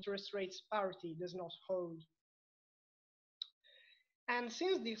interest rates parity does not hold. And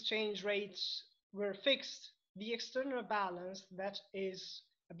since the exchange rates were fixed, the external balance, that is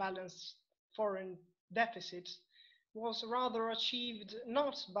a balanced foreign deficit was rather achieved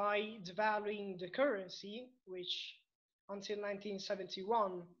not by devaluing the currency, which until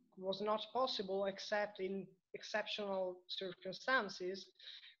 1971 was not possible except in exceptional circumstances,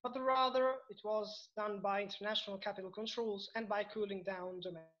 but rather it was done by international capital controls and by cooling down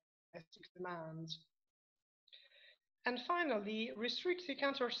domestic demand. And finally, restrictive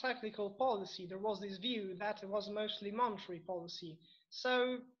counter-cyclical policy. There was this view that it was mostly monetary policy.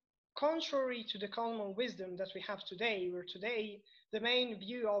 So contrary to the common wisdom that we have today, where today the main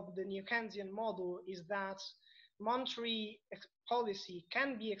view of the new Keynesian model is that monetary policy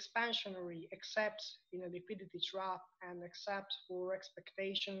can be expansionary except in a liquidity trap and except for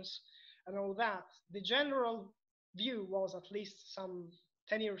expectations and all that. The general view was, at least some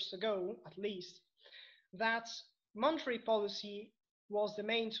 10 years ago, at least, that monetary policy was the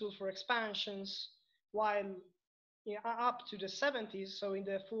main tool for expansions, while up to the 70s, so in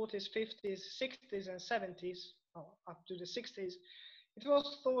the 40s, 50s, 60s, and 70s, up to the 60s, it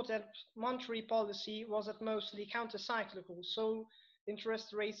was thought that monetary policy was at mostly counter-cyclical, so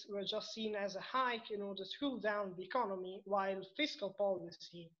interest rates were just seen as a hike in order to cool down the economy, while fiscal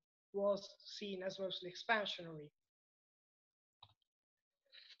policy was seen as mostly expansionary.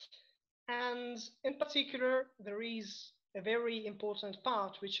 And in particular, there is a very important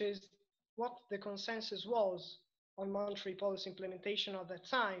part, which is what the consensus was on monetary policy implementation at that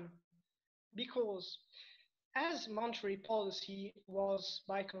time, because as monetary policy was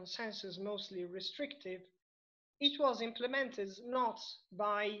by consensus mostly restrictive, it was implemented not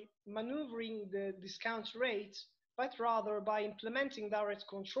by maneuvering the discount rate, but rather by implementing direct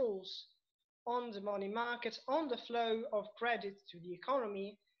controls on the money market, on the flow of credit to the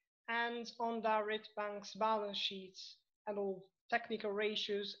economy, and on direct banks' balance sheets and all technical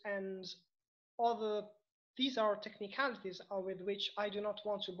ratios and other. These are technicalities with which I do not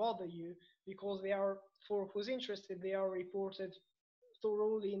want to bother you, because they are, for who's interested, they are reported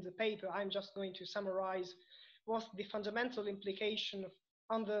thoroughly in the paper. I'm just going to summarize what the fundamental implication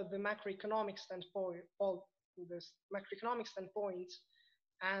under the macroeconomic standpoint,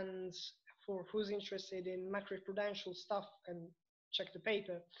 and for who's interested in macroprudential stuff can check the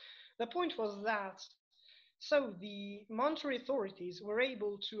paper. The point was that so the monetary authorities were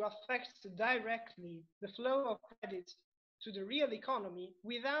able to affect directly the flow of credit to the real economy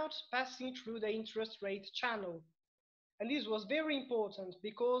without passing through the interest rate channel. And this was very important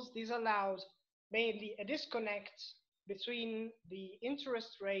because this allowed mainly a disconnect between the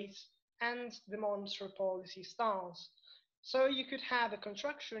interest rates and the monetary policy stance. So you could have a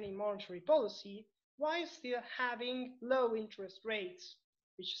contraction in monetary policy while still having low interest rates,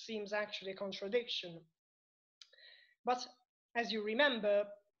 which seems actually a contradiction. But as you remember,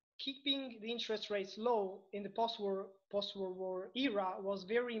 keeping the interest rates low in the post-World War era was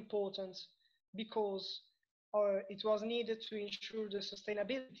very important because it was needed to ensure the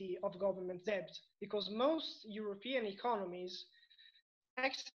sustainability of government debt, because most European economies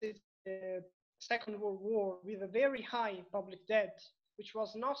exited the Second World War with a very high public debt, which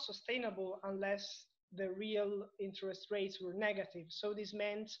was not sustainable unless the real interest rates were negative. So this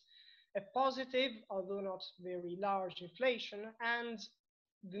meant a positive, although not very large, inflation, and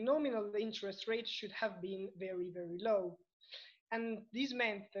the nominal interest rate should have been very, very low. And this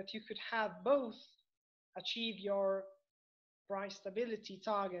meant that you could have both achieve your price stability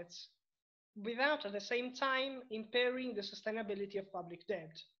targets without at the same time impairing the sustainability of public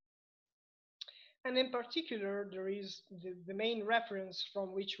debt. And in particular, there is the main reference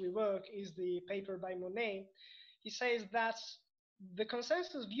from which we work is the paper by Monet. He says that the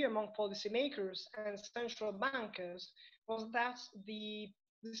consensus view among policymakers and central bankers was that the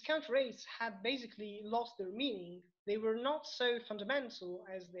discount rates had basically lost their meaning. They were not so fundamental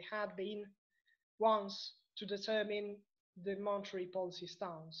as they had been once to determine the monetary policy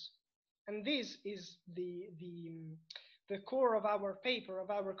stance. And this is the core of our paper,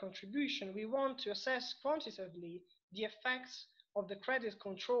 of our contribution. We want to assess quantitatively the effects of the credit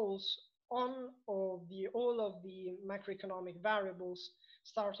controls on all of the macroeconomic variables,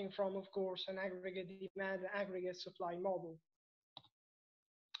 starting from, of course, an aggregate demand, aggregate supply model.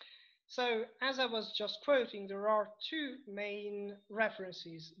 So, as I was just quoting, there are two main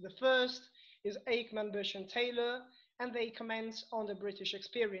references. The first is Aikman, Bush, and Taylor, and they comment on the British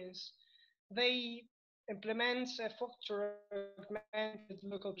experience. They implement a factor-augmented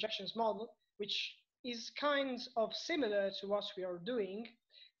local projections model, which is kind of similar to what we are doing,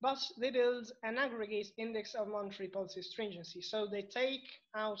 but they build an aggregate index of monetary policy stringency. So they take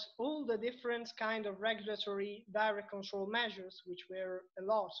out all the different kind of regulatory direct control measures, which were a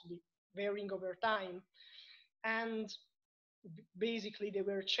lot, varying over time, and basically they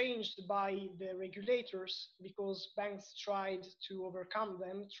were changed by the regulators because banks tried to overcome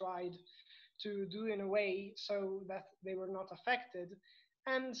them, tried to do in a way so that they were not affected.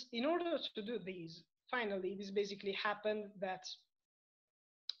 And in order to do these, finally, this basically happened that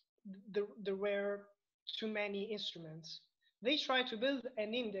there were too many instruments. They tried to build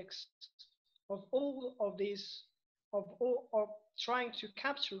an index of all of these, of trying to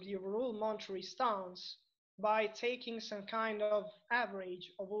capture the overall monetary stance by taking some kind of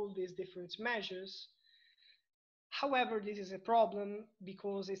average of all these different measures. However, this is a problem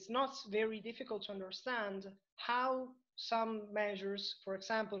because it's not very difficult to understand how some measures, for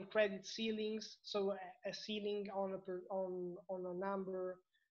example, credit ceilings, so a ceiling on a number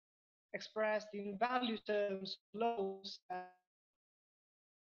expressed in value terms of loans that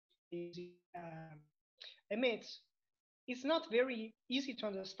emits, it's not very easy to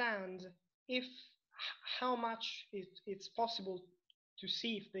understand if how much it's possible to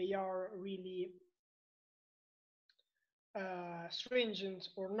see if they are really stringent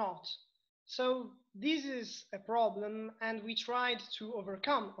or not. So this is a problem, and we tried to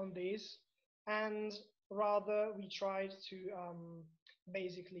overcome on this, and rather we tried to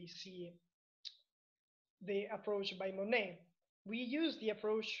basically see the approach by Monet. We use the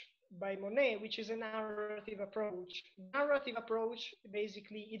approach by Monet, which is a narrative approach. The narrative approach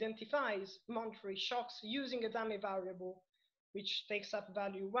basically identifies monetary shocks using a dummy variable, which takes up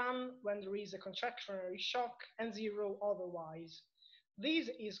value 1 when there is a contractionary shock and 0 otherwise. This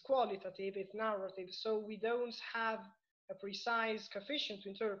is qualitative, it's narrative, so we don't have a precise coefficient to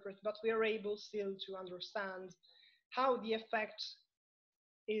interpret, but we are able still to understand how the effect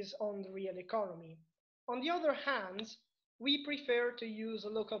is on the real economy. On the other hand, we prefer to use a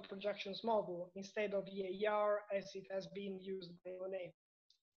local projections model instead of VAR as it has been used by Monet.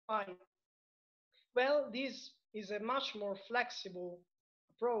 Why? Well, this is a much more flexible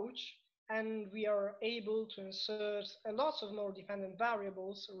approach, and we are able to insert a lot of more dependent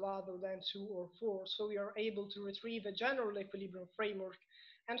variables rather than 2 or 4. So we are able to retrieve a general equilibrium framework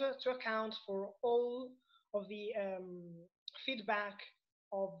and to account for all of the feedback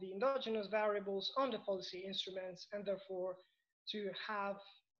of the endogenous variables on the policy instruments, and therefore to have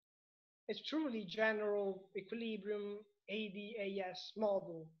a truly general equilibrium ADAS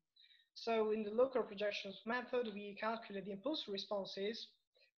model. So in the local projections method, we calculate the impulse responses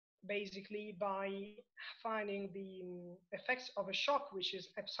basically by finding the effects of a shock, which is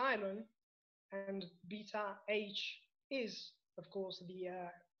epsilon, and beta H is, of course, the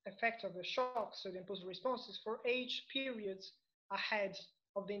effect of the shock, so the impulse responses for H periods ahead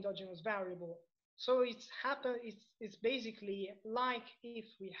of the endogenous variable. So it's basically like if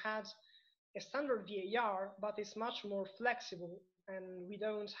we had a standard VAR, but it's much more flexible, and we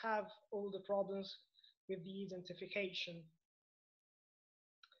don't have all the problems with the identification.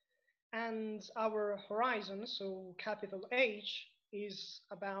 And our horizon, so capital H, is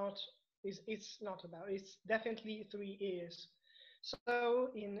it's definitely 3 years. So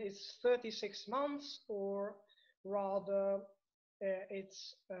it's 36 months, or rather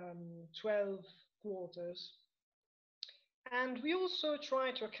it's 12 quarters. And we also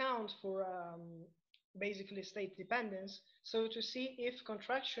try to account for basically state dependence, so to see if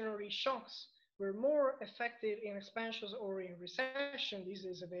contractionary shocks were more effective in expansions or in recession. This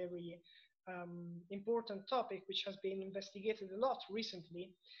is a very important topic which has been investigated a lot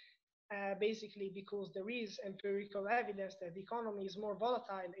recently, basically because there is empirical evidence that the economy is more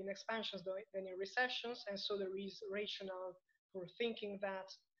volatile in expansions than in recessions, and so there is rationale for thinking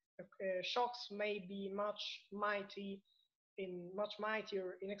that shocks may be much mightier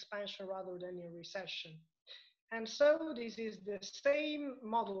in expansion rather than in recession. And so this is the same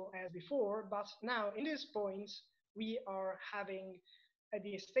model as before, but now in this point we are having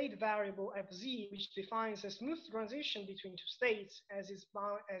the state variable fz, which defines a smooth transition between two states as it's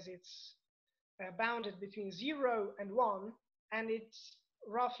bounded between 0 and 1, and it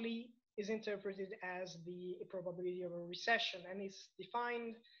roughly is interpreted as the probability of a recession, and it's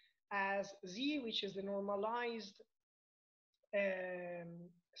defined as z, which is the normalized,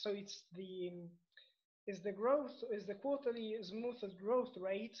 so it's the quarterly smoothed growth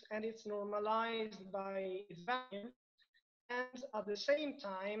rate, and it's normalized by its variance, and at the same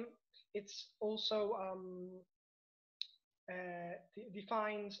time it's also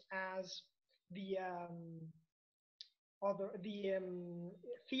defined as the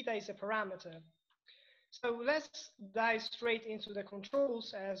theta is a parameter. So let's dive straight into the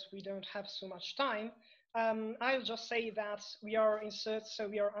controls as we don't have so much time. I'll just say that we are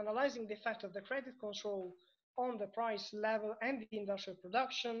analyzing the effect of the credit control on the price level and the industrial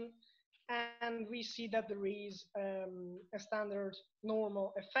production. and we see that there is a standard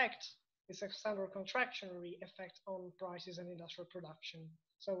normal effect. It's a standard contractionary effect on prices and industrial production.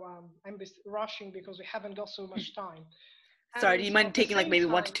 So I'm rushing because we haven't got so much time. Sorry, do you mind taking like maybe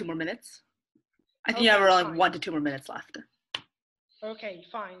 1 to 2 more minutes? I think you have around 1 to 2 more minutes left. Okay,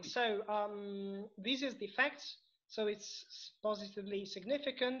 fine. So this is the effect. So it's positively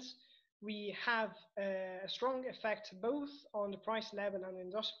significant. We have a strong effect both on the price level and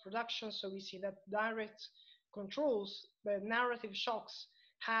industrial production. So we see that direct controls, the narrative shocks,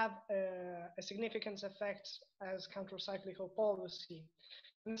 have a significant effect as countercyclical policy.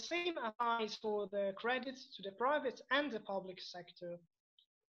 And the same applies for the credit to the private and the public sector.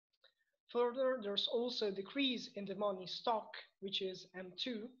 Further, there's also a decrease in the money stock, which is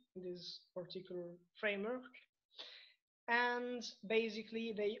M2 in this particular framework. And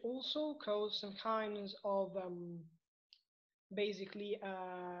basically, they also cause some kinds of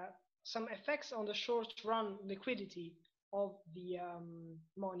some effects on the short-run liquidity of the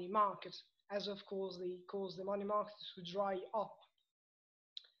money market, as of course they cause the money market to dry up.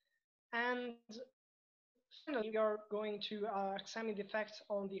 And finally, we are going to examine the effects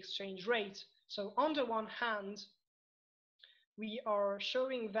on the exchange rate. So on the one hand, we are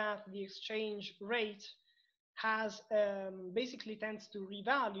showing that the exchange rate has basically tends to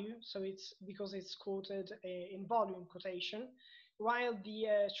revalue, so it's because it's quoted in volume quotation, while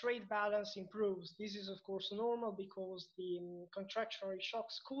the trade balance improves. This is of course normal because the contractionary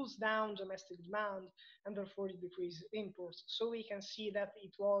shocks cools down domestic demand and therefore it decreases imports. So we can see that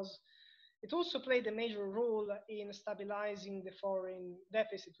it also played a major role in stabilizing the foreign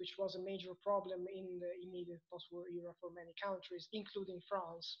deficit, which was a major problem in the immediate post-war era for many countries, including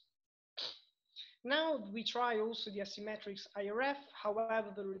France. Now we try also the asymmetrics IRF.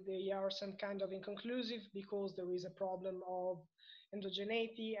 However, they are some kind of inconclusive because there is a problem of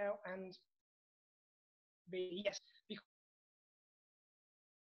endogeneity and yes, because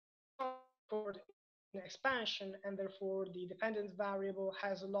for expansion and therefore the dependent variable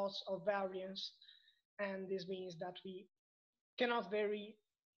has lots of variance, and this means that we cannot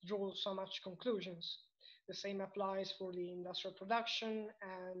draw so much conclusions. The same applies for the industrial production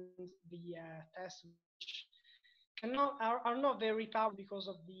and the tests, which are not very powerful because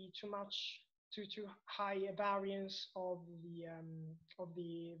of the too high variance of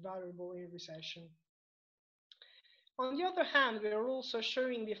the variable in recession. On the other hand, we are also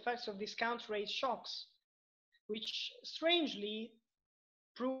showing the effects of discount rate shocks, which strangely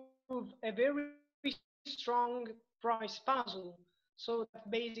prove a very strong price puzzle. So that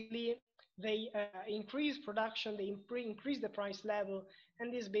basically they increase production, they increase the price level,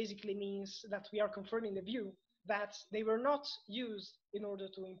 and this basically means that we are confirming the view that they were not used in order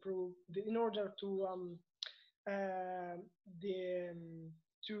to improve,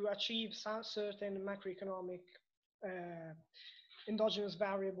 to achieve some certain macroeconomic endogenous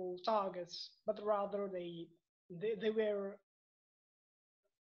variable targets, but rather they were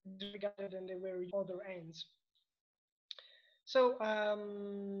disregarded and they were other ends. So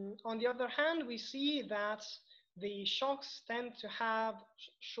on the other hand, we see that the shocks tend to have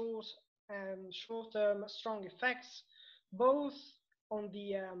short-term strong effects, both on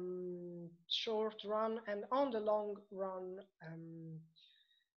the short run and on the long run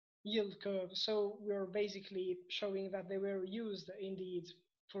yield curve. So we're basically showing that they were used indeed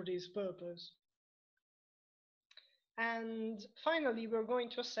for this purpose. And finally, we're going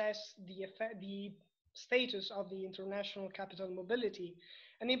to assess the status of the international capital mobility.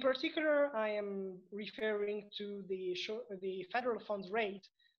 And in particular, I am referring to the federal funds rate,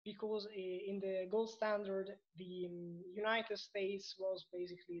 because in the gold standard, the United States was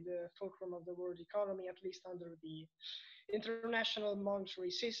basically the fulcrum of the world economy, at least under the international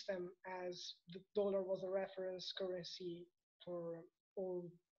monetary system, as the dollar was a reference currency for all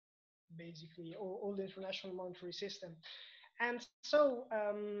the international monetary system. And so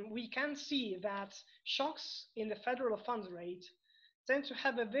we can see that shocks in the federal funds rate tend to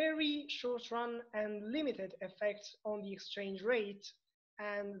have a very short run and limited effect on the exchange rate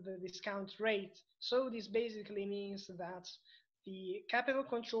and the discount rate. So this basically means that the capital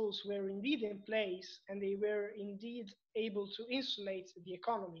controls were indeed in place and they were indeed able to insulate the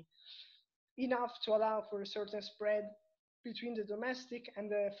economy enough to allow for a certain spread between the domestic and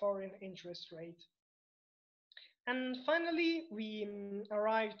the foreign interest rate. And finally, we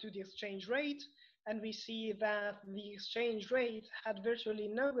arrive to the exchange rate, and we see that the exchange rate had virtually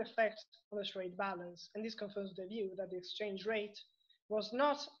no effect on the trade balance. And this confirms the view that the exchange rate was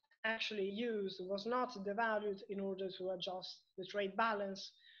not actually used, was not devalued in order to adjust the trade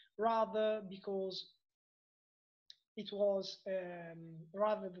balance, rather because it was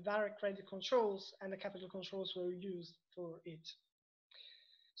rather the direct credit controls and the capital controls were used for it.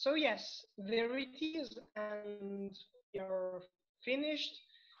 So yes, there it is, and we are finished.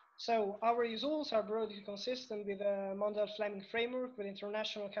 So our results are broadly consistent with the Mondale-Fleming framework with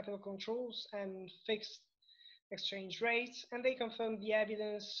international capital controls and fixed exchange rates, and they confirm the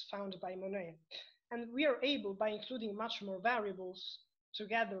evidence found by Monet. And we are able, by including much more variables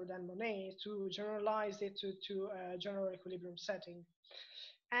together than Monet, to generalize it to a general equilibrium setting.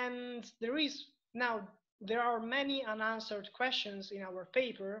 And there are many unanswered questions in our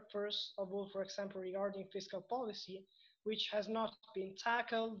paper. First of all, for example, regarding fiscal policy, which has not been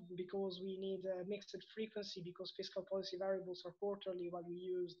tackled because we need a mixed frequency because fiscal policy variables are quarterly while we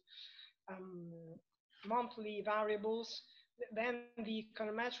used monthly variables. Then the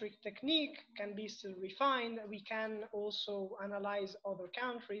econometric technique can be still refined. We can also analyze other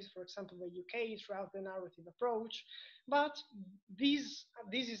countries, for example, the UK, throughout the narrative approach. But this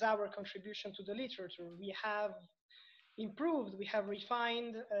is our contribution to the literature. We have improved, we have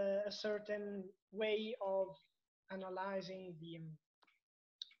refined a certain way of analyzing the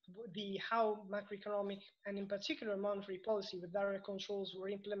how macroeconomic and in particular monetary policy with direct controls were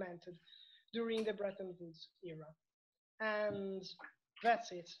implemented during the Bretton Woods era. And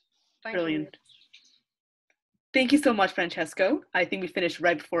that's it. Thank Brilliant. you. Thank you so much, Francesco. I think we finished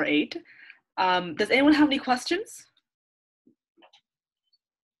right before 8. Does anyone have any questions?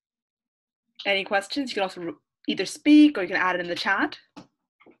 Any questions? You can also either speak or you can add it in the chat.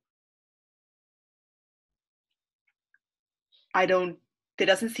 There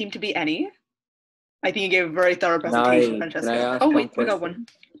doesn't seem to be any. I think you gave a very thorough presentation, Francesco. Can I ask wait, question? we got one.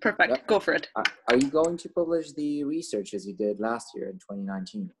 Perfect, yep. Go for it. Are you going to publish the research as you did last year in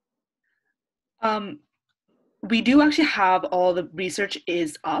 2019? We do actually have all the research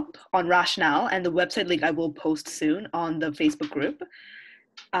is up on Rationale, and the website link I will post soon on the Facebook group.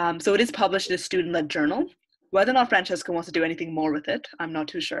 So it is published in a student-led journal. Whether or not Francesco wants to do anything more with it, I'm not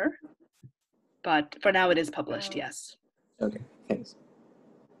too sure. But for now, it is published, yes. Okay, thanks.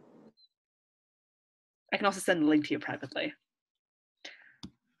 I can also send the link to you privately.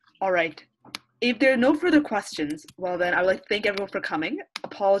 All right. If there are no further questions, well then I would like to thank everyone for coming.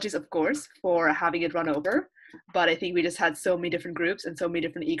 Apologies, of course, for having it run over, but I think we just had so many different groups and so many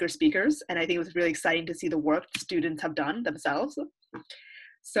different eager speakers, and I think it was really exciting to see the work students have done themselves.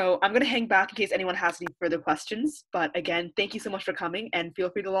 So I'm going to hang back in case anyone has any further questions, but again, thank you so much for coming and feel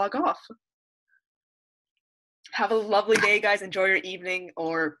free to log off. Have a lovely day, guys. Enjoy your evening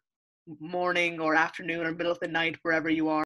or morning or afternoon or middle of the night, wherever you are.